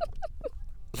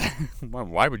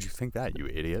 Why would you think that, you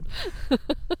idiot?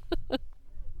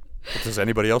 Does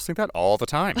anybody else think that? All the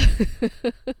time.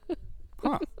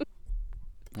 Huh.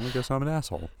 Well, I guess I'm an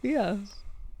asshole. Yeah.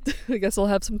 I guess I'll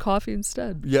have some coffee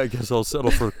instead. Yeah, I guess I'll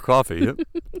settle for coffee. Yep.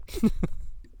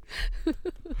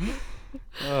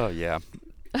 Oh, yeah.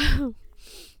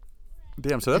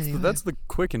 Damn, so that's the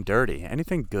quick and dirty.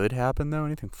 Anything good happen, though?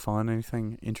 Anything fun?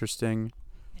 Anything interesting?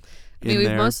 I mean,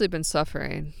 we've mostly been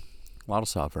suffering. A lot of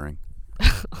suffering.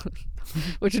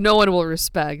 Which no one will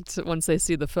respect once they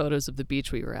see the photos of the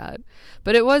beach we were at.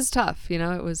 But it was tough,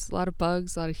 It was a lot of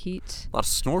bugs, a lot of heat. A lot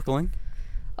of snorkeling.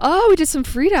 Oh, we did some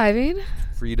free diving.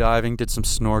 Did some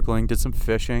snorkeling, did some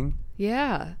fishing.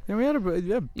 Yeah. Yeah, we had pretty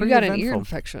You got eventful. an ear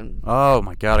infection. Oh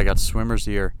my God, I got swimmer's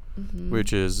ear,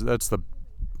 mm-hmm. that's the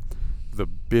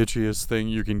bitchiest thing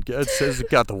you can get. It says it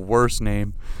got the worst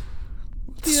name.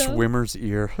 Yeah. Swimmer's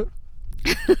ear.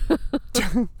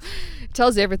 It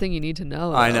tells you everything you need to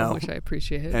know, though, I know. which I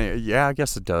appreciate. Yeah, I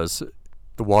guess it does.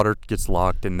 The water gets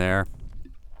locked in there,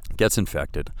 gets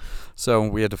infected. So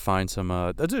we had to find some,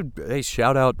 hey,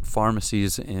 shout out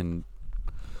pharmacies in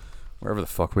wherever the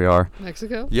fuck we are.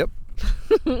 Mexico? Yep.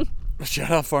 Shout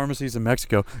out pharmacies in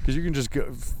Mexico, because you can just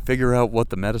go figure out what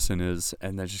the medicine is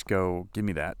and then just go, give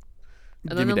me that.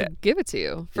 And then they'll give it to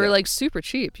you for super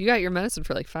cheap. You got your medicine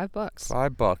for $5.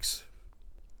 $5.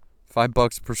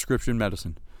 $5 prescription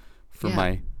medicine for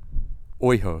my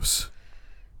ojos.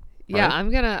 Yeah,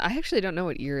 right? I actually don't know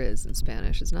what ear is in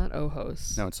Spanish. It's not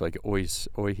ojos. No, it's like ojes,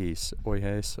 ojos.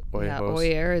 Yeah,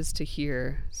 oír is to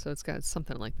hear, so it's got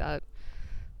something like that.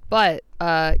 But,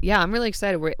 I'm really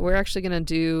excited. We're actually going to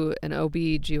do an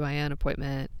OB/GYN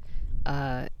appointment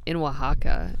in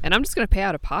Oaxaca. And I'm just going to pay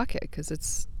out of pocket because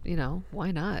it's,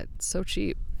 why not? It's so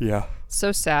cheap. Yeah. It's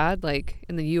so sad,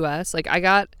 in the U.S. I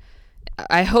got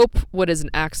I hope what is an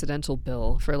accidental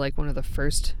bill for like one of the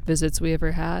first visits we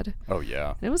ever had. Oh,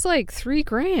 yeah. And it was like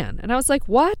 $3,000. And I was like,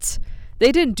 what?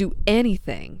 They didn't do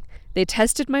anything. They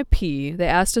tested my pee. They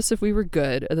asked us if we were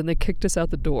good, and then they kicked us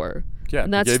out the door. Yeah,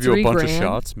 and that's they gave you a bunch of $3,000.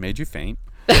 shots, made you faint.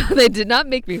 They did not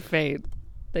make me faint.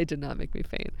 They did not make me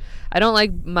faint. I don't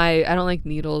like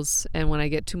needles, and when I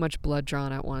get too much blood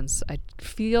drawn at once, I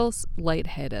feel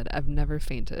lightheaded. I've never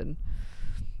fainted.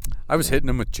 I was hitting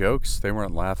them with jokes. They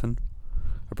weren't laughing.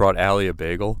 I brought Allie a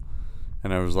bagel,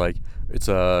 and I was like, "It's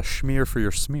a schmear for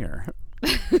your smear."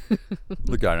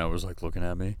 The guy was like looking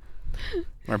at me.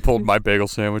 I pulled my bagel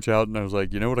sandwich out, and I was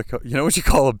like, "You know what you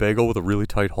call a bagel with a really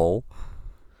tight hole?"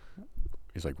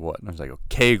 He's like, "What?" And I was like, "A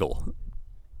kegel."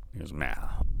 He goes,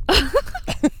 "Nah."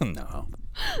 No.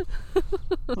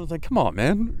 I was like, "Come on,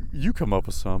 man. You come up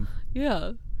with some."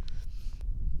 Yeah.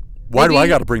 Why do I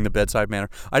got to bring the bedside manner?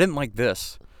 I didn't like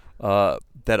this.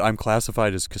 That I'm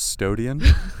classified as custodian.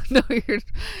 No,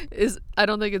 I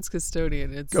don't think it's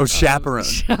custodian. It's chaperone.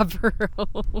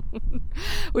 Chaperone.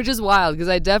 Which is wild, because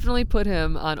I definitely put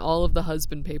him on all of the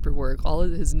husband paperwork, all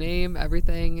of his name,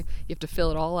 everything. You have to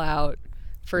fill it all out.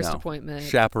 First appointment.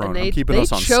 Chaperone. I'm keeping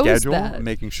us on schedule. I'm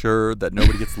making sure that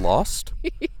nobody gets lost.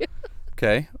 Yeah.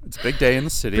 Okay, it's a big day in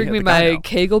the city. Bring me my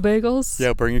Kegel bagels.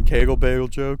 Yeah, bring in Kegel bagel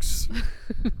jokes.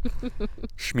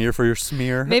 Schmear for your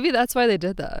smear. Maybe that's why they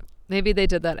did that. Maybe they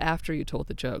did that after you told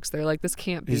the jokes. They're like, this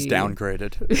can't be. He's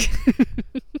downgraded.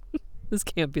 This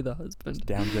can't be the husband.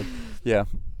 Downgrade. Yeah.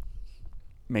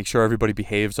 Make sure everybody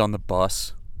behaves on the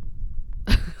bus.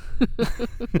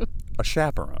 A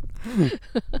chaperone.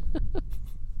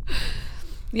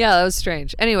 Yeah, that was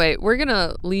strange. Anyway, we're going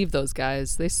to leave those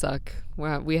guys. They suck.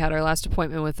 We had our last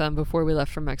appointment with them before we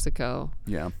left for Mexico.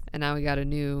 Yeah. And now we got a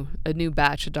new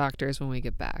batch of doctors when we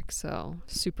get back. So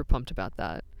super pumped about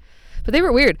that. But they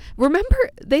were weird. Remember,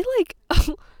 they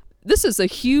this is a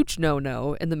huge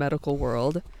no-no in the medical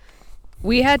world.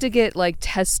 We had to get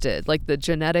tested, the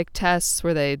genetic tests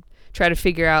where they try to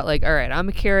figure out all right, I'm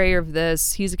a carrier of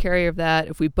this, he's a carrier of that.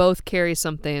 If we both carry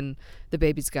something, the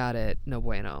baby's got it, no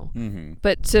bueno. Mm-hmm.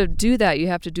 But to do that, you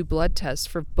have to do blood tests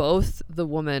for both the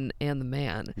woman and the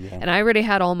man. Yeah. And I already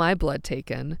had all my blood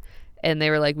taken, and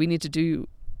they were like, we need to do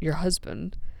your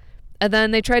husband. And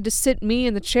then they tried to sit me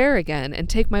in the chair again and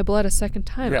take my blood a second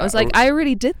time. Yeah, I was like, I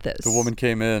already did this. The woman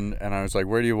came in, and I was like,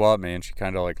 where do you want me? And she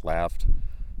kind of laughed.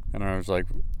 And I was like,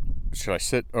 should I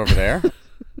sit over there?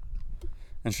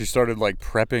 And she started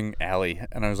prepping Allie.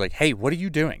 And I was like, hey, what are you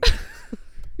doing?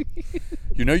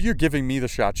 You're giving me the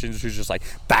shot. She's just like,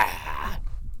 bah,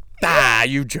 bah,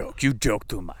 you joke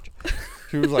too much.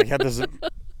 She was had this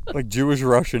Jewish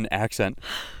Russian accent.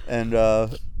 And I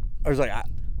was like,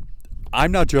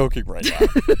 I'm not joking right now.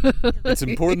 It's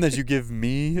important that you give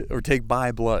me or take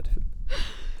my blood.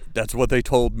 That's what they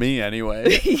told me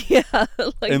anyway. Yeah.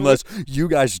 Unless you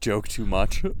guys joke too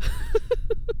much.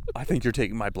 I think you're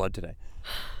taking my blood today.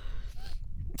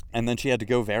 And then she had to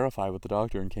go verify with the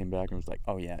doctor and came back and was like,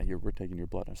 oh yeah, we're taking your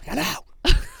blood. I was like, I know.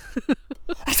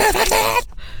 I said that's it.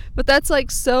 But that's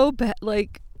so bad.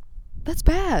 That's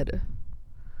bad.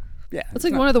 Yeah. It's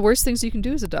one of the worst things you can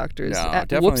do as a doctor. No,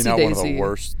 definitely not one of the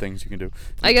worst things you can do.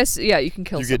 I guess, yeah, you can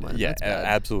kill someone. Yeah, that's bad.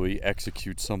 Absolutely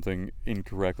execute something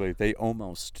incorrectly. They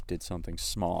almost did something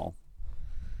small.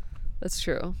 That's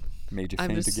true. Made you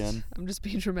faint again. I'm just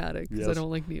being dramatic because I don't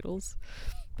like needles.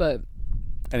 But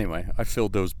anyway, I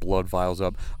filled those blood vials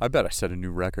up. I bet I set a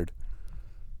new record.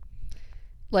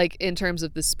 In terms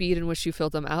of the speed in which you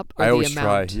filled them up, or I always the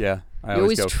amount? try. Yeah, You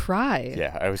always try.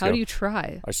 Yeah, I always. How do you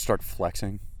try? I start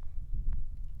flexing.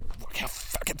 Look how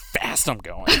fucking fast I'm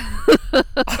going.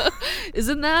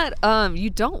 Isn't that you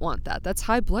don't want that? That's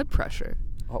high blood pressure.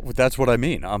 That's what I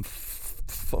mean. I'm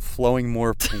flowing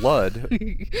more blood.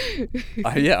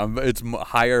 It's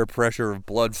higher pressure of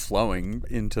blood flowing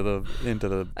into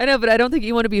the. I know, but I don't think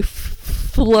you want to be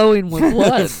flowing with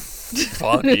blood.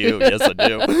 Fuck you. Yes, I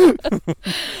do.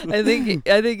 I think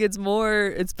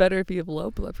it's better if you have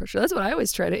low blood pressure. That's what I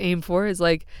always try to aim for, is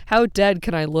how dead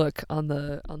can I look on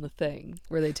the thing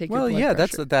where they take your blood pressure. Well,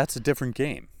 yeah, that's a different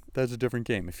game. That's a different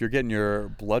game. If you're getting your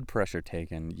blood pressure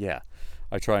taken, yeah.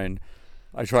 I try and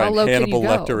Hannibal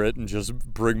Lecter it and just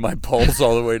bring my pulse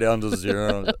all the way down to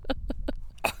 0.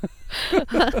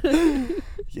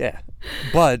 Yeah.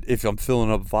 But if I'm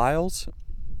filling up vials,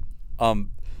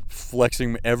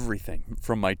 flexing everything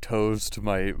from my toes to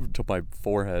my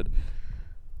forehead.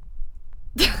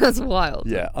 That's wild.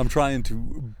 Yeah, I'm trying to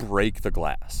break the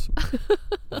glass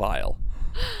vial.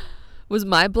 Was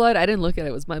my blood? I didn't look at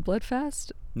it. Was my blood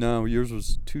fast? No, yours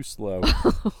was too slow.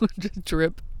 Just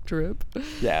drip.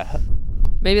 Yeah.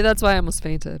 Maybe that's why I almost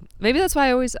fainted. Maybe that's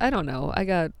why I don't know. I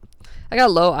got I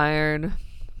got low iron.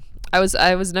 I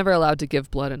was never allowed to give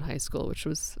blood in high school, which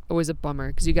was always a bummer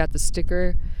because you got the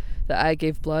sticker that I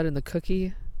gave blood and the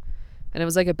cookie, and it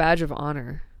was like a badge of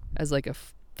honor as like a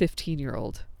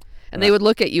 15-year-old. And they would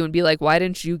look at you and be like, "Why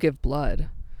didn't you give blood?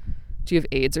 Do you have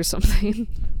AIDS or something?"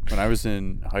 When I was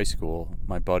in high school,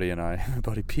 my buddy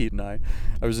Pete and I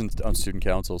was on student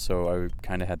council, so I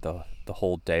kind of had the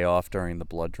whole day off during the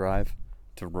blood drive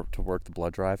to work the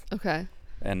blood drive. Okay.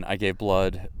 And I gave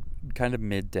blood kind of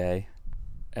midday,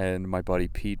 and my buddy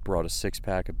Pete brought a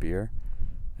 6-pack of beer,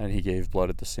 and he gave blood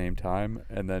at the same time.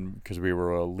 And then because we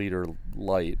were a liter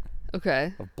light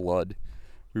Okay. of blood,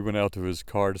 we went out to his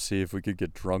car to see if we could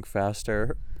get drunk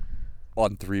faster.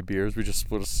 On 3 beers, we just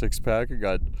split a 6-pack and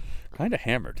got kind of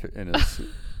hammered in his.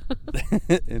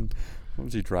 What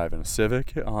was he driving?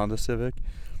 A Honda Civic.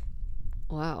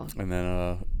 Wow. And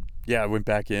then, I went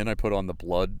back in. I put on the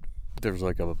blood. There was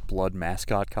like a blood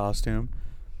mascot costume,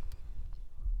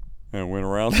 and went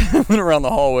around the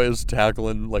hallways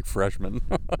tackling like freshmen.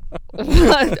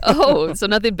 What? Oh, so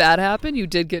nothing bad happened? You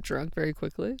did get drunk very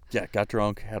quickly? Yeah, got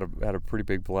drunk, had a pretty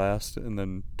big blast, and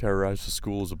then terrorized the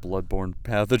school as a bloodborne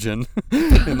pathogen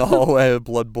in the hallway, a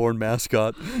bloodborne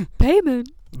mascot. Payment.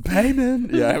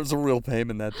 Yeah, it was a real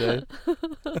payment that day.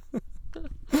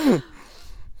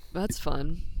 That's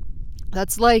fun.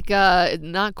 That's like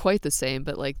not quite the same,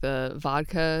 but like the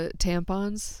vodka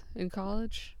tampons in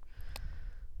college.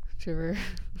 Did you ever?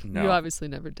 No. You obviously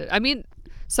never did. I mean,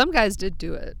 some guys did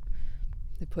do it.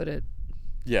 They put it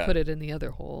in the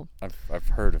other hole. I've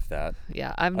heard of that.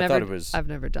 Yeah, I've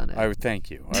never done it. I would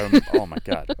thank you. Oh my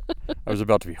god, I was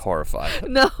about to be horrified.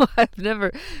 No, I've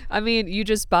never. I mean, you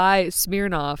just buy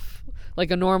Smirnoff like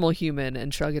a normal human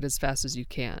and chug it as fast as you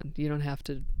can. You don't have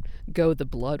to go the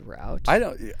blood route.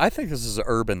 I think this is an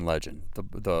urban legend.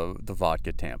 The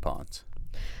vodka tampons.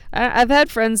 I've had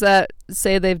friends that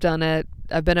say they've done it.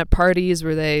 I've been at parties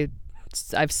where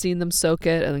I've seen them soak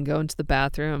it and then go into the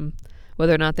bathroom.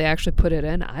 Whether or not they actually put it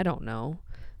in, I don't know.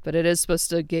 But it is supposed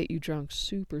to get you drunk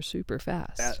super, super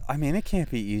fast. I mean, it can't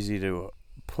be easy to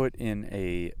put in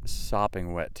a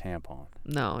sopping wet tampon.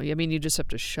 No, I mean, you just have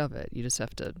to shove it. You just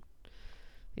have to,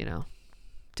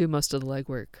 do most of the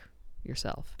legwork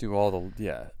yourself. Do all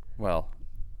the,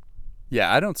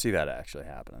 I don't see that actually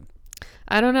happening.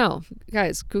 I don't know.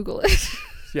 Guys, Google it.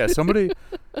 Yeah, somebody,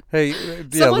 hey.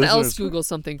 Someone else Google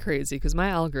something crazy because my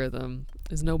algorithm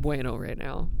is no bueno right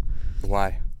now.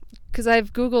 Why? Because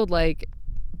I've Googled like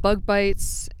bug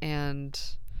bites and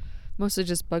mostly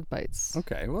just bug bites.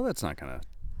 Okay, well that's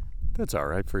all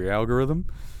right for your algorithm.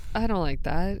 I don't like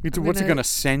that. What's it gonna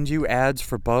send you ads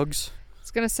for bugs?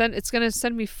 It's gonna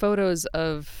send me photos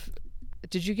of.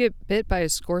 Did you get bit by a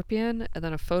scorpion? And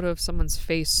then a photo of someone's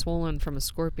face swollen from a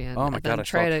scorpion. Oh my god, I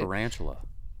saw a tarantula.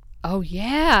 Oh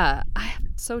yeah,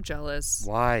 I'm so jealous.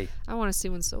 Why? I want to see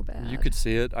one so bad. You could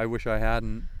see it. I wish I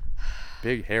hadn't.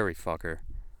 Big hairy fucker.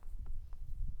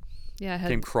 Yeah,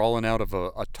 came crawling out of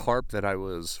a tarp that I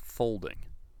was folding.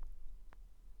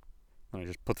 And I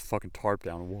just put the fucking tarp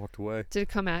down and walked away. Did it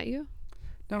come at you?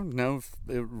 No.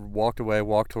 It walked away.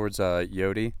 Walked towards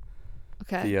Yodi.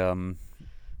 Okay. The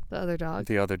other dog.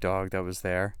 The other dog that was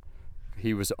there.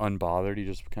 He was unbothered. He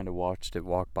just kind of watched it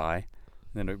walk by.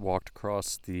 Then it walked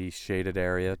across the shaded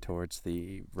area towards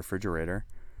the refrigerator.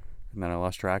 And then I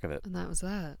lost track of it. And that was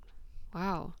that.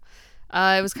 Wow.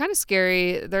 It was kind of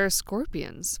scary. There are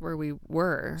scorpions where we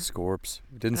were. Scorps.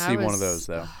 Didn't see one of those,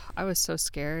 though. I was so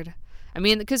scared. I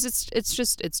mean, because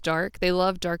it's dark. They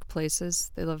love dark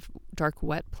places. They love dark,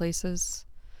 wet places.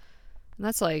 And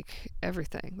that's like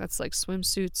everything. That's like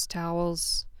swimsuits,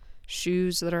 towels,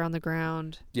 shoes that are on the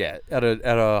ground. Yeah, at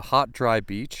a hot, dry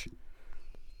beach,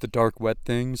 the dark, wet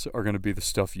things are going to be the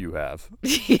stuff you have.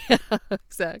 Yeah,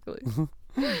 exactly.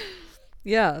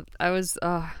 Yeah, I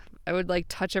would like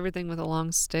touch everything with a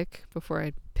long stick before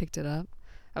I picked it up.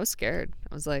 I was scared.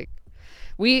 I was like,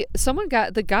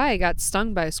 the guy got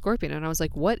stung by a scorpion, and I was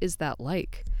like, what is that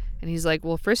like? And he's like,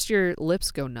 well, first your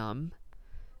lips go numb,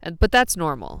 but that's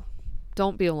normal.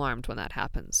 Don't be alarmed when that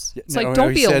happens. It's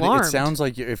don't be alarmed. It sounds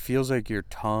like it feels like your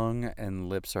tongue and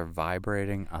lips are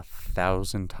vibrating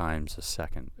 1,000 times a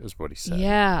second, is what he said.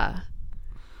 Yeah.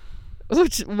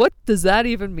 What does that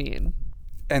even mean?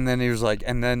 And then he was like,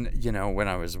 when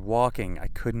I was walking,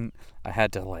 I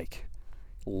had to like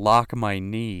lock my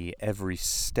knee every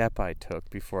step I took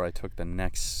before I took the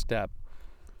next step.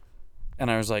 And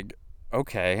I was like,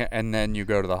 okay. And then you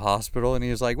go to the hospital, and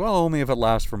he was like, well, only if it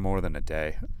lasts for more than a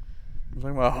day. I was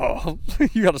like, well,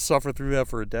 you got to suffer through that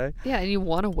for a day? Yeah, and you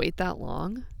want to wait that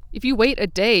long? If you wait a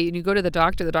day and you go to the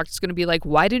doctor's going to be like,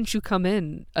 why didn't you come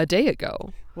in a day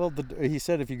ago? Well, he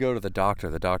said if you go to the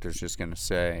doctor's just going to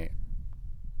say,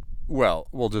 well,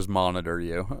 we'll just monitor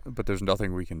you, but there's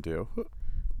nothing we can do.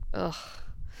 Ugh.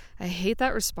 I hate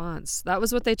that response. That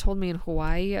was what they told me in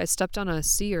Hawaii. I stepped on a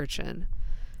sea urchin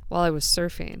while I was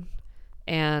surfing.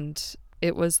 And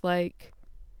it was like,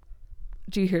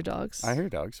 do you hear dogs? I hear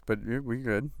dogs, but we're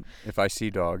good. If I see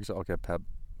dogs, I'll get pep.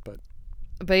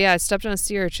 But yeah, I stepped on a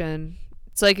sea urchin.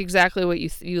 It's like exactly what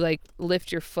you like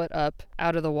lift your foot up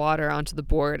out of the water onto the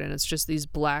board, and it's just these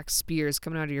black spears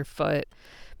coming out of your foot.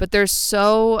 But they're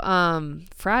so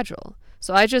fragile.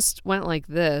 So I just went like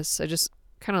this. I just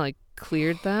kind of like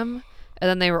cleared them, and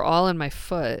then they were all in my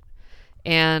foot.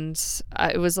 And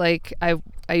it was like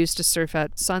I used to surf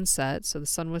at sunset, so the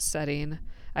sun was setting.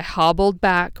 I hobbled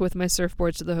back with my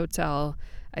surfboard to the hotel.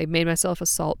 I made myself a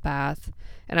salt bath,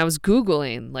 and I was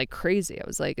Googling like crazy. I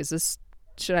was like,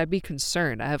 should I be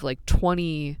concerned? I have like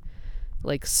 20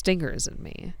 like stingers in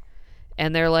me.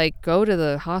 And they're like, go to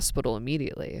the hospital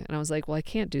immediately. And I was like, well, I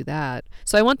can't do that.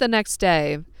 So I went the next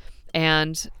day,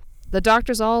 and the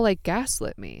doctors all like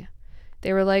gaslit me.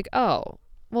 They were like, oh,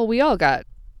 well,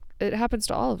 it happens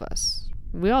to all of us.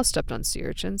 We all stepped on sea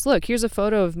urchins. Look, here's a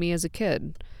photo of me as a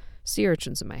kid. Sea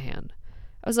urchins in my hand.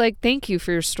 I was like, thank you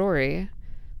for your story.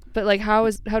 But like, how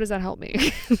does that help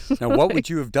me? Now, what would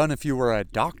you have done if you were a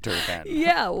doctor then?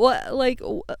 Yeah, what like?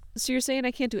 So you're saying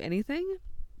I can't do anything?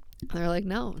 And they're like,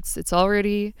 no, it's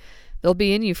already. They'll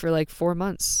be in you for like 4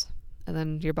 months, and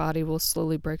then your body will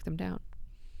slowly break them down.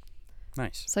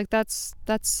 Nice. It's like that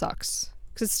sucks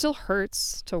because it still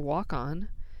hurts to walk on.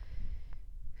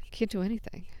 Can't do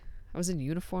anything. I was in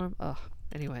uniform. Ugh.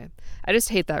 Anyway, I just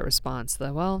hate that response.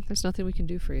 Though, well, there's nothing we can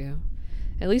do for you.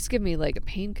 At least give me like a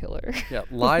painkiller. Yeah,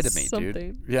 lie to me, something.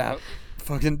 dude. Yeah,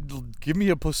 fucking give me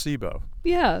a placebo.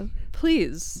 Yeah,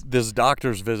 please. This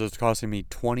doctor's visit's costing me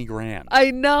 $20,000.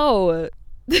 I know.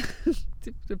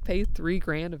 To pay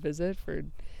 $3,000 a visit for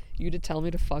you to tell me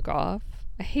to fuck off.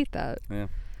 I hate that. Yeah.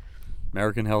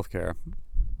 American healthcare.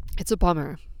 It's a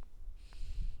bummer.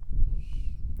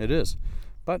 It is.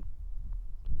 But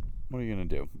what are you going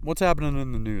to do? What's happening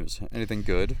in the news? Anything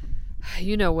good?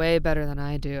 You know way better than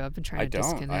I do. I've been trying to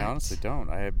disconnect. I honestly don't.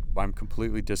 I'm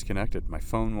completely disconnected. My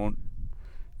phone won't.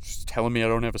 It's telling me I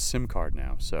don't have a SIM card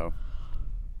now, so.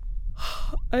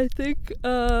 I think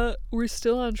we're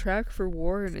still on track for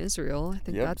war in Israel. I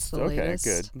think that's the latest.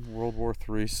 Okay, good. World War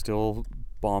III still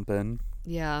bumping.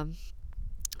 Yeah.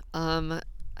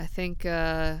 I think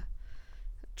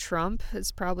Trump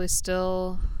is probably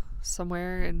still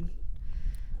somewhere in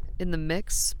the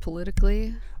mix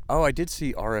politically. Oh, I did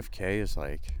see RFK is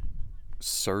like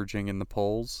surging in the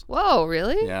polls. Whoa,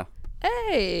 really? Yeah.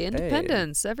 Hey,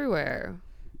 independence everywhere.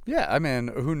 Yeah, I mean,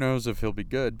 who knows if he'll be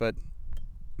good, but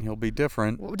he'll be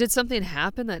different. Did something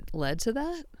happen that led to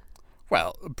that?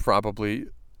 Well, probably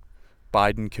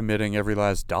Biden committing every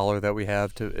last dollar that we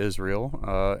have to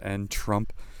Israel, and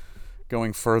Trump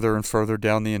going further and further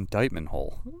down the indictment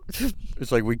hole.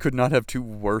 It's like we could not have two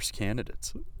worse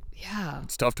candidates. Yeah.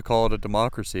 It's tough to call it a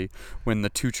democracy when the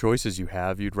two choices you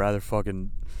have, you'd rather fucking...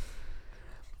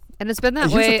 And it's been that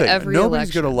way every Nobody's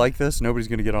election. going to like this. Nobody's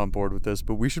going to get on board with this,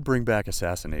 but we should bring back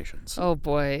assassinations. Oh,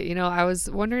 boy. You know, I was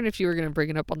wondering if you were going to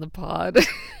bring it up on the pod.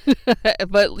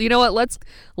 But you know what?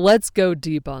 Let's go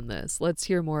deep on this. Let's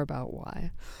hear more about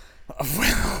why.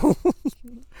 Well,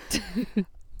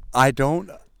 I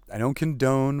don't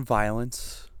condone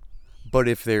violence, but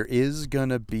if there is going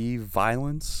to be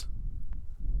violence...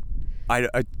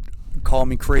 I call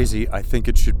me crazy. I think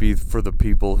it should be for the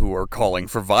people who are calling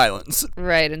for violence.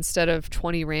 Right, instead of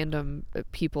 20 random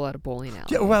people at a bowling alley.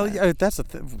 Yeah, well, yeah, that's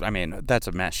I mean, that's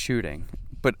a mass shooting.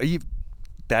 But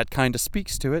that kind of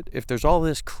speaks to it. If there's all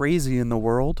this crazy in the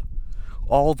world,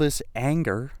 all this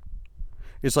anger,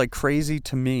 it's like crazy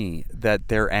to me that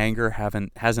their anger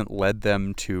hasn't led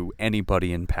them to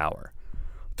anybody in power.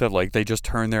 That like they just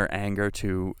turn their anger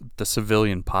to the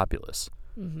civilian populace.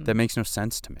 Mm-hmm. That makes no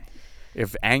sense to me.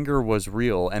 If anger was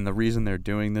real and the reason they're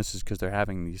doing this is because they're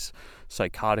having these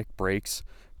psychotic breaks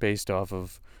based off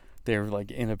of their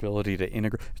like inability to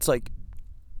integrate, it's like,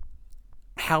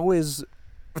 how is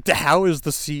the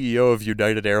CEO of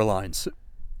United Airlines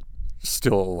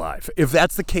still alive? If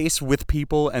that's the case with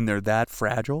people and they're that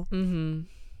fragile, mm-hmm.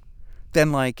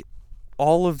 then like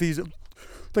all of these,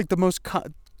 like the most,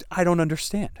 I don't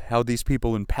understand how these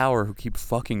people in power who keep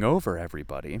fucking over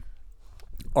everybody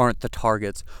aren't the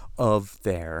targets of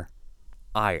their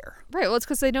ire. Right. Well, it's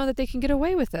because they know that they can get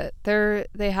away with it.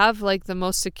 They have like the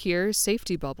most secure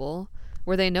safety bubble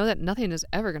where they know that nothing is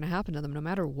ever going to happen to them no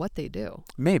matter what they do.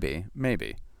 Maybe.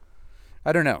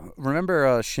 I don't know. Remember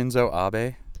Shinzo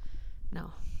Abe?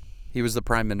 No. He was the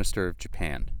prime minister of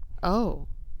Japan. Oh.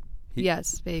 He-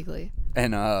 Yes, vaguely.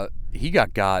 And he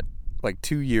got like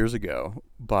 2 years ago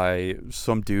by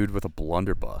some dude with a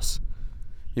blunderbuss.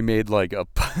 He made like a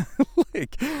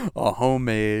like a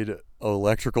homemade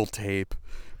electrical tape,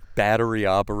 battery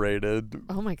operated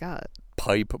Oh my God.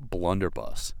 pipe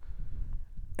blunderbuss,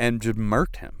 and just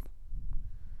murked him.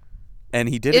 And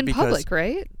he did In it because public,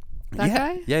 right? That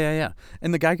guy? Yeah.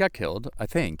 And the guy got killed, I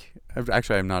think.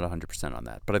 Actually, I'm not 100% on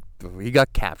that, but he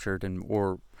got captured,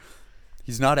 or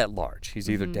he's not at large. He's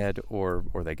either dead or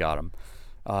they got him.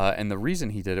 And the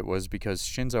reason he did it was because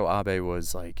Shinzo Abe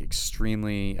was like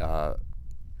extremely.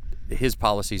 His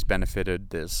policies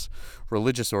benefited this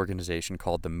religious organization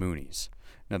called the Moonies.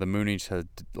 Now, the Moonies had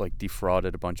like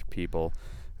defrauded a bunch of people.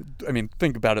 I mean,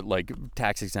 think about it like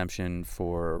tax exemption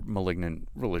for malignant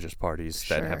religious parties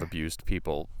that have abused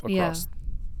people across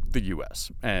the U.S.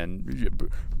 And you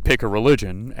pick a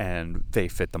religion, and they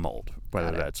fit the mold,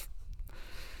 whether that's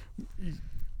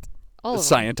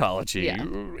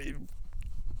Scientology,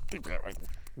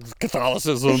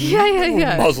 Catholicism,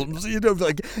 Muslims,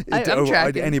 like I'm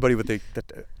tracking. Anybody with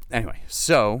that. Anyway,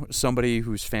 so somebody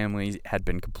whose family had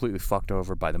been completely fucked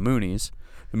over by the Moonies.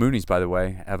 The Moonies, by the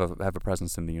way, have a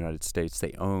presence in the United States.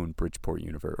 They own Bridgeport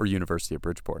University of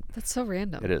Bridgeport. That's so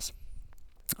random. It is.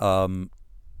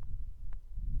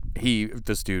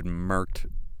 This dude murked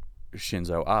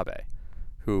Shinzo Abe,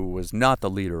 who was not the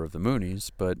leader of the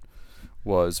Moonies, but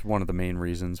was one of the main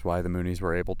reasons why the Moonies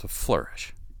were able to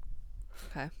flourish.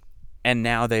 Okay. And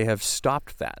now they have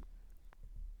stopped that.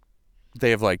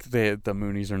 They have the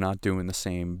Moonies are not doing the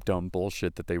same dumb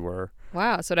bullshit that they were.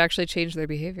 Wow, so it actually changed their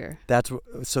behavior.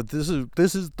 So this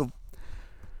is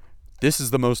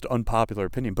the most unpopular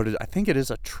opinion, but I think it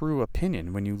is a true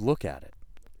opinion when you look at it.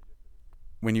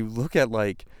 When you look at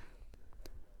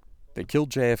they killed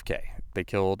JFK, they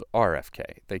killed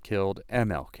RFK, they killed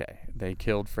MLK, they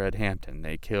killed Fred Hampton,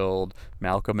 they killed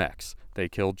Malcolm X, they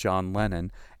killed John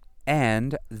Lennon,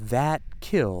 and that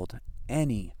killed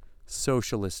any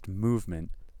socialist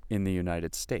movement in the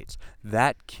United States.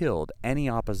 That killed any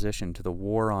opposition to the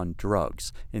war on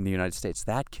drugs in the United States.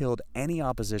 That killed any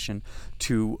opposition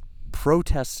to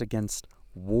protests against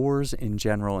wars in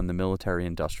general in the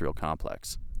military-industrial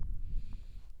complex.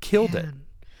 Killed it.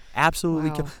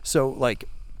 Absolutely killed. So,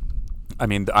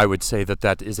 I would say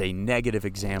that is a negative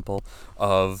example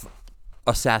of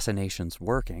assassinations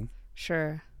working.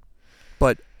 Sure.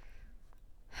 But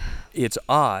it's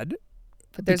odd.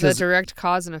 But there's a direct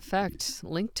cause and effect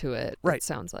linked to it, right. It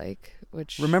sounds like.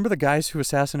 Remember the guys who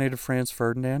assassinated Franz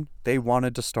Ferdinand? They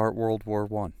wanted to start World War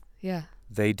I. Yeah.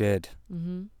 They did.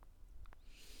 Mm-hmm.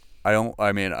 I don't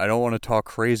want to talk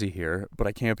crazy here, but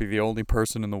I can't be the only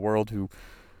person in the world who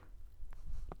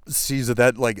sees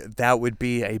that would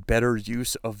be a better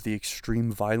use of the extreme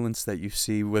violence that you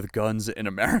see with guns in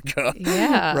America.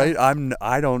 Yeah. Right?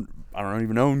 I don't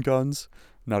even own guns.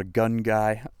 I'm not a gun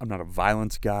guy. I'm not a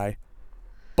violence guy.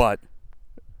 But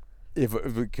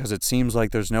because it seems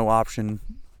like there's no option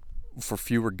for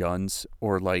fewer guns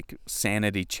or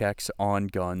sanity checks on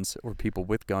guns or people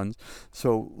with guns.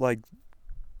 So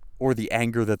or the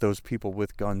anger that those people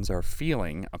with guns are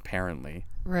feeling, apparently.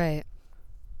 Right.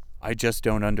 I just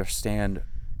don't understand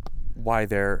why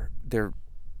they're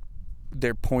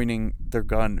pointing their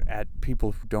gun at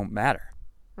people who don't matter.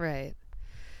 Right.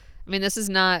 I mean, this is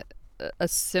not a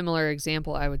similar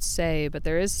example, I would say, but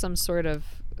there is some sort of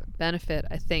benefit,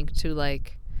 I think, to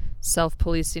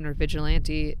self-policing or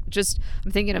vigilante.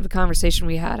 I'm thinking of a conversation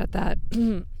we had at that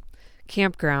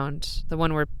campground, the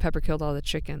one where Pepper killed all the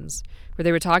chickens, where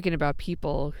they were talking about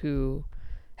people who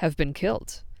have been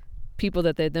killed, people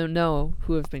that they don't know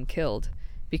who have been killed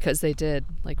because they did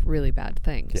really bad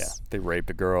things. Yeah, they raped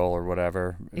a girl or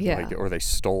whatever. Yeah. Or they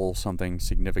stole something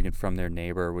significant from their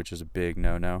neighbor, which is a big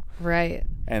no-no. Right.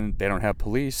 And they don't have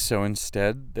police, so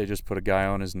instead they just put a guy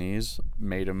on his knees,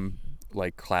 made him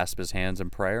clasp his hands in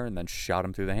prayer, and then shot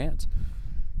him through the hands.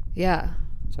 Yeah.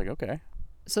 It's okay.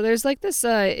 So there's this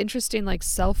interesting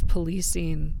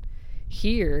self-policing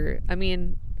here. I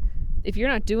mean, if you're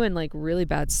not doing really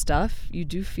bad stuff, you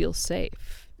do feel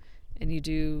safe, and you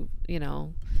do,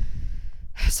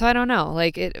 So I don't know.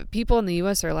 People in the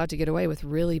U.S. are allowed to get away with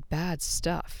really bad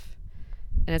stuff,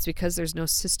 and it's because there's no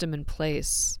system in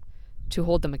place to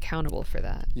hold them accountable for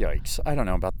that. Yikes! I don't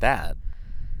know about that.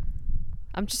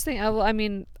 I'm just thinking.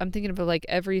 I'm thinking of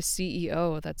every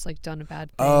CEO that's done a bad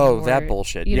thing. Oh, that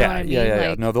bullshit. You know what I mean?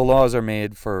 Yeah. No, the laws are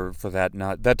made for that,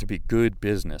 not that to be good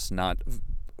business, not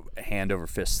hand over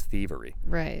fist thievery.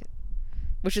 Right.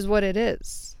 Which is what it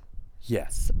is.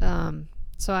 Yes.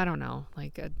 So I don't know.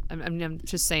 Like, I'm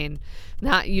just saying,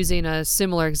 not using a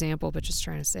similar example, but just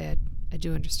trying to say I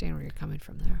do understand where you're coming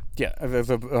from there. Yeah, if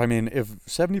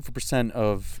 70%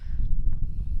 of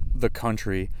the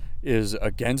country is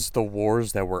against the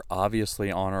wars that we're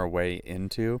obviously on our way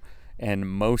into, and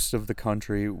most of the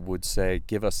country would say,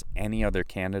 give us any other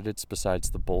candidates besides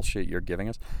the bullshit you're giving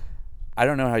us, I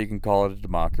don't know how you can call it a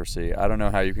democracy. I don't know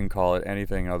how you can call it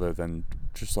anything other than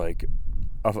just like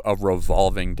a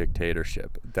revolving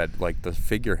dictatorship that, like, the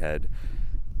figurehead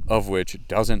of which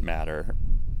doesn't matter,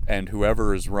 and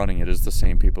whoever is running it is the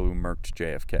same people who murked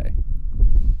JFK.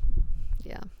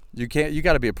 Yeah. You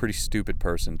got to be a pretty stupid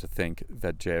person to think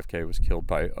that JFK was killed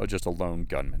by just a lone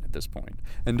gunman at this point,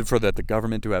 and for that the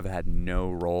government to have had no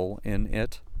role in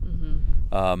it.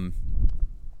 Mm-hmm.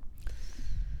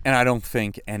 And I don't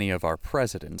think any of our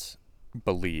presidents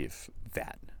believe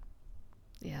that.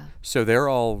 Yeah. So they're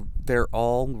all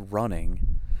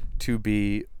running to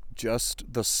be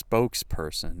just the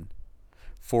spokesperson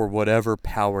for whatever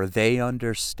power they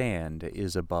understand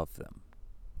is above them.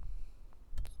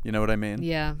 You know what I mean?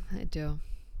 Yeah, I do.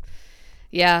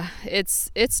 Yeah,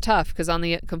 it's tough because on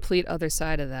the complete other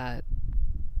side of that,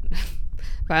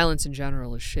 violence in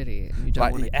general is shitty, and you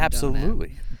don't want to condone absolutely.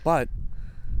 it. But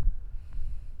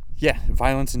yeah,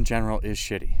 violence in general is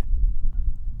shitty.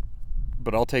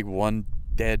 But I'll take one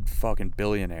dead fucking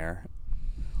billionaire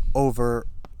over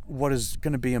what is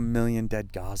going to be 1 million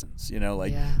dead Gazans. You know,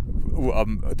 like, yeah.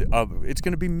 It's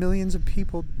going to be millions of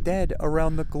people dead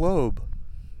around the globe.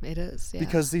 It is, yeah.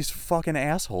 Because these fucking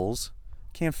assholes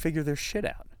can't figure their shit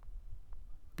out.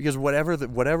 Because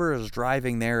whatever is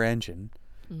driving their engine,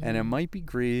 mm-hmm. and it might be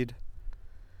greed,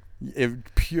 it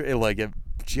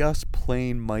just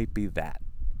plain might be that.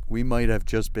 We might have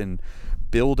just been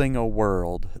building a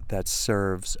world that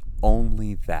serves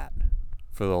only that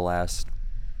for the last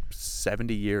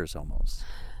 70 years almost.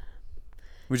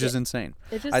 Which is insane.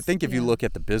 I think if you look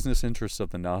at the business interests of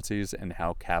the Nazis and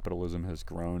how capitalism has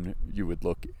grown, you would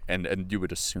look and you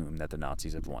would assume that the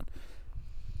Nazis have won.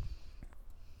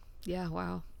 Yeah,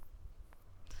 wow.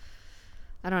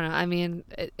 I don't know. I mean,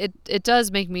 it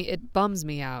does make me, it bums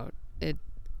me out.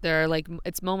 There are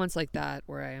it's moments like that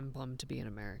where I am bummed to be an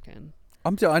American.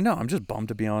 I know. I'm just bummed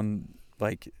to be on,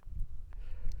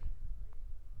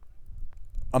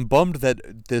 I'm bummed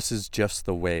that this is just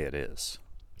the way it is.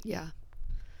 Yeah.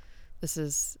 This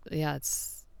is,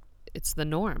 it's the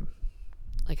norm.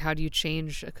 Like, how do you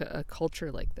change a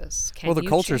culture like this? Well, the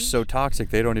culture's so toxic,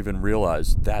 they don't even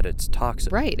realize that it's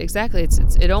toxic. Right, exactly.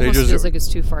 It almost feels like it's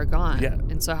too far gone. Yeah.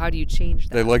 And so how do you change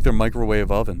that? They like their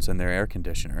microwave ovens and their air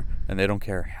conditioner, and they don't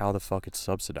care how the fuck it's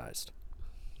subsidized.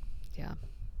 Yeah.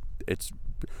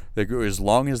 As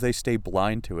long as they stay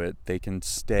blind to it, they can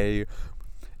stay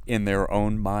in their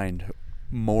own mind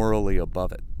morally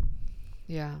above it.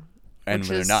 Yeah. And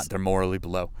they're not. They're morally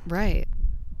below. Right.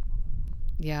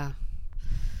 Yeah.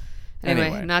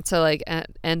 Anyway, not to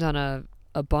end on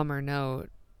a bummer note,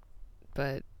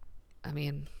 but I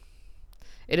mean,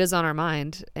 it is on our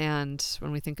mind, and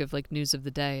when we think of news of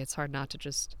the day, it's hard not to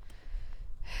just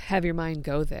have your mind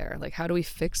go there. Like, how do we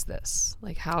fix this?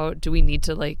 Like, how do we need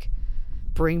to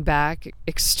bring back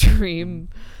extreme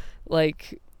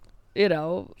Here's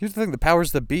the thing, the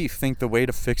powers that be think the way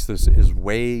to fix this is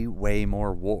way, way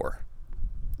more war.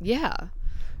 Yeah.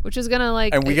 Which is gonna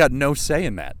and we got no say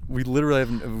in that. We literally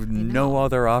have no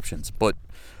other options but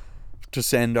to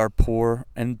send our poor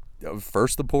and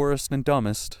first the poorest and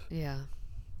dumbest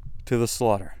to the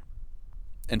slaughter.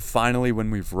 And finally,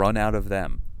 when we've run out of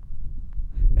them,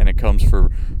 and it comes for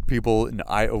people in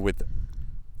Iowa with,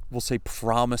 we'll say,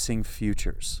 promising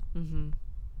futures,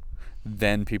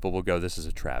 then people will go, this is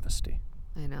a travesty.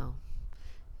 I know.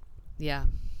 Yeah.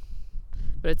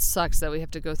 But it sucks that we have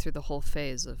to go through the whole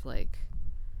phase of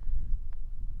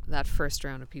that first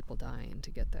round of people dying to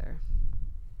get there.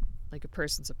 Like, a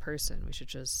person's a person. We should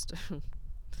just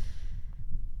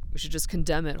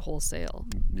condemn it wholesale.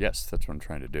 Yes, that's what I'm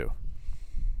trying to do.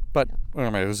 But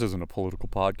this isn't a political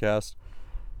podcast.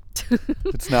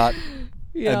 It's not.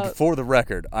 Yeah. And for the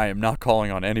record, I am not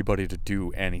calling on anybody to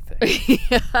do anything.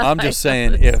 I'm just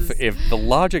saying, if the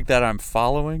logic that I'm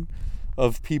following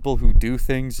of people who do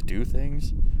things,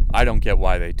 I don't get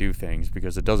why they do things,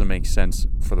 because it doesn't make sense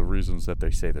for the reasons that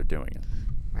they say they're doing it.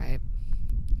 Right.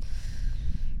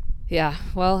 Yeah.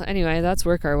 Well, anyway, that's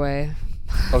Work Our Way.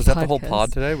 Oh, is that the whole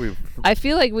pod today? I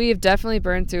feel like we have definitely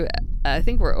burned through. I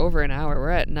think we're over an hour.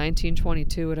 We're at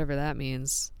 19:22, whatever that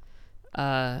means.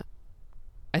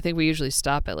 I think we usually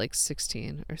stop at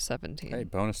 16 or 17. Hey,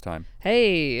 bonus time.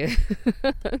 Hey.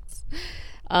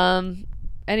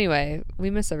 Anyway, we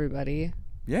miss everybody.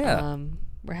 Yeah.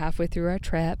 We're halfway through our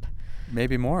trip.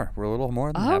 maybe more. We're a little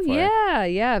more than Oh,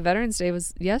 halfway. yeah. Veterans Day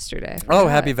was yesterday. I Oh, forgot.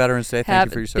 happy Veterans Day. Thank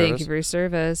you for your service. Thank you for your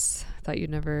service. Thought you'd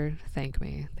never thank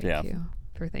me. Thank you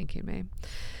for thanking me.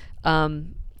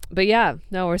 But yeah,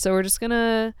 no, we're just going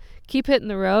to keep hitting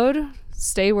the road,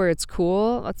 stay where it's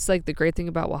cool. That's like the great thing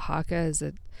about Oaxaca is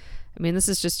that, I mean, this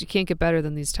is just, you can't get better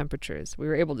than these temperatures. We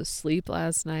were able to sleep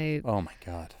last night. Oh my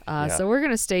God. So we're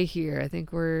going to stay here. I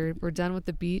think we're done with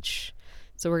the beach.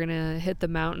 So we're going to hit the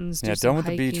mountains. Yeah, done with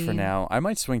the beach for now. I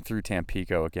might swing through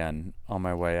Tampico again on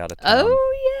my way out of town.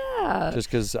 Oh, yeah. Just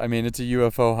because, I mean, it's a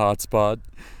UFO hotspot.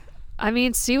 I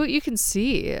mean, see what you can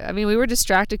see. I mean, we were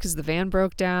distracted because the van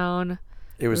broke down.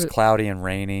 It was cloudy and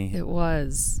rainy. It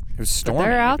was. It was stormy. But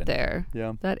they're out even. there.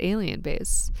 Yeah. That alien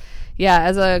base. Yeah,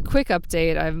 as a quick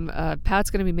update,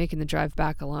 Pat's going to be making the drive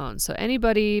back alone. So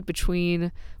anybody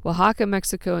between Oaxaca,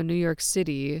 Mexico, and New York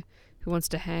City who wants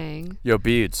to hang. Yo,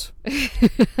 Beads.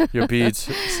 Yo, Beads.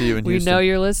 See you in Houston. We know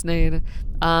you're listening.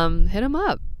 Hit him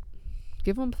up.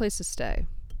 Give him a place to stay.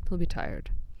 He'll be tired.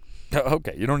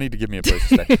 Okay, you don't need to give me a place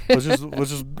to stay.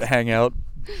 Let's just hang out,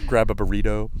 grab a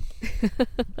burrito.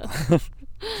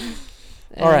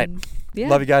 All right. Yeah.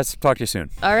 Love you guys. Talk to you soon.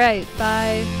 All right.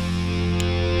 Bye.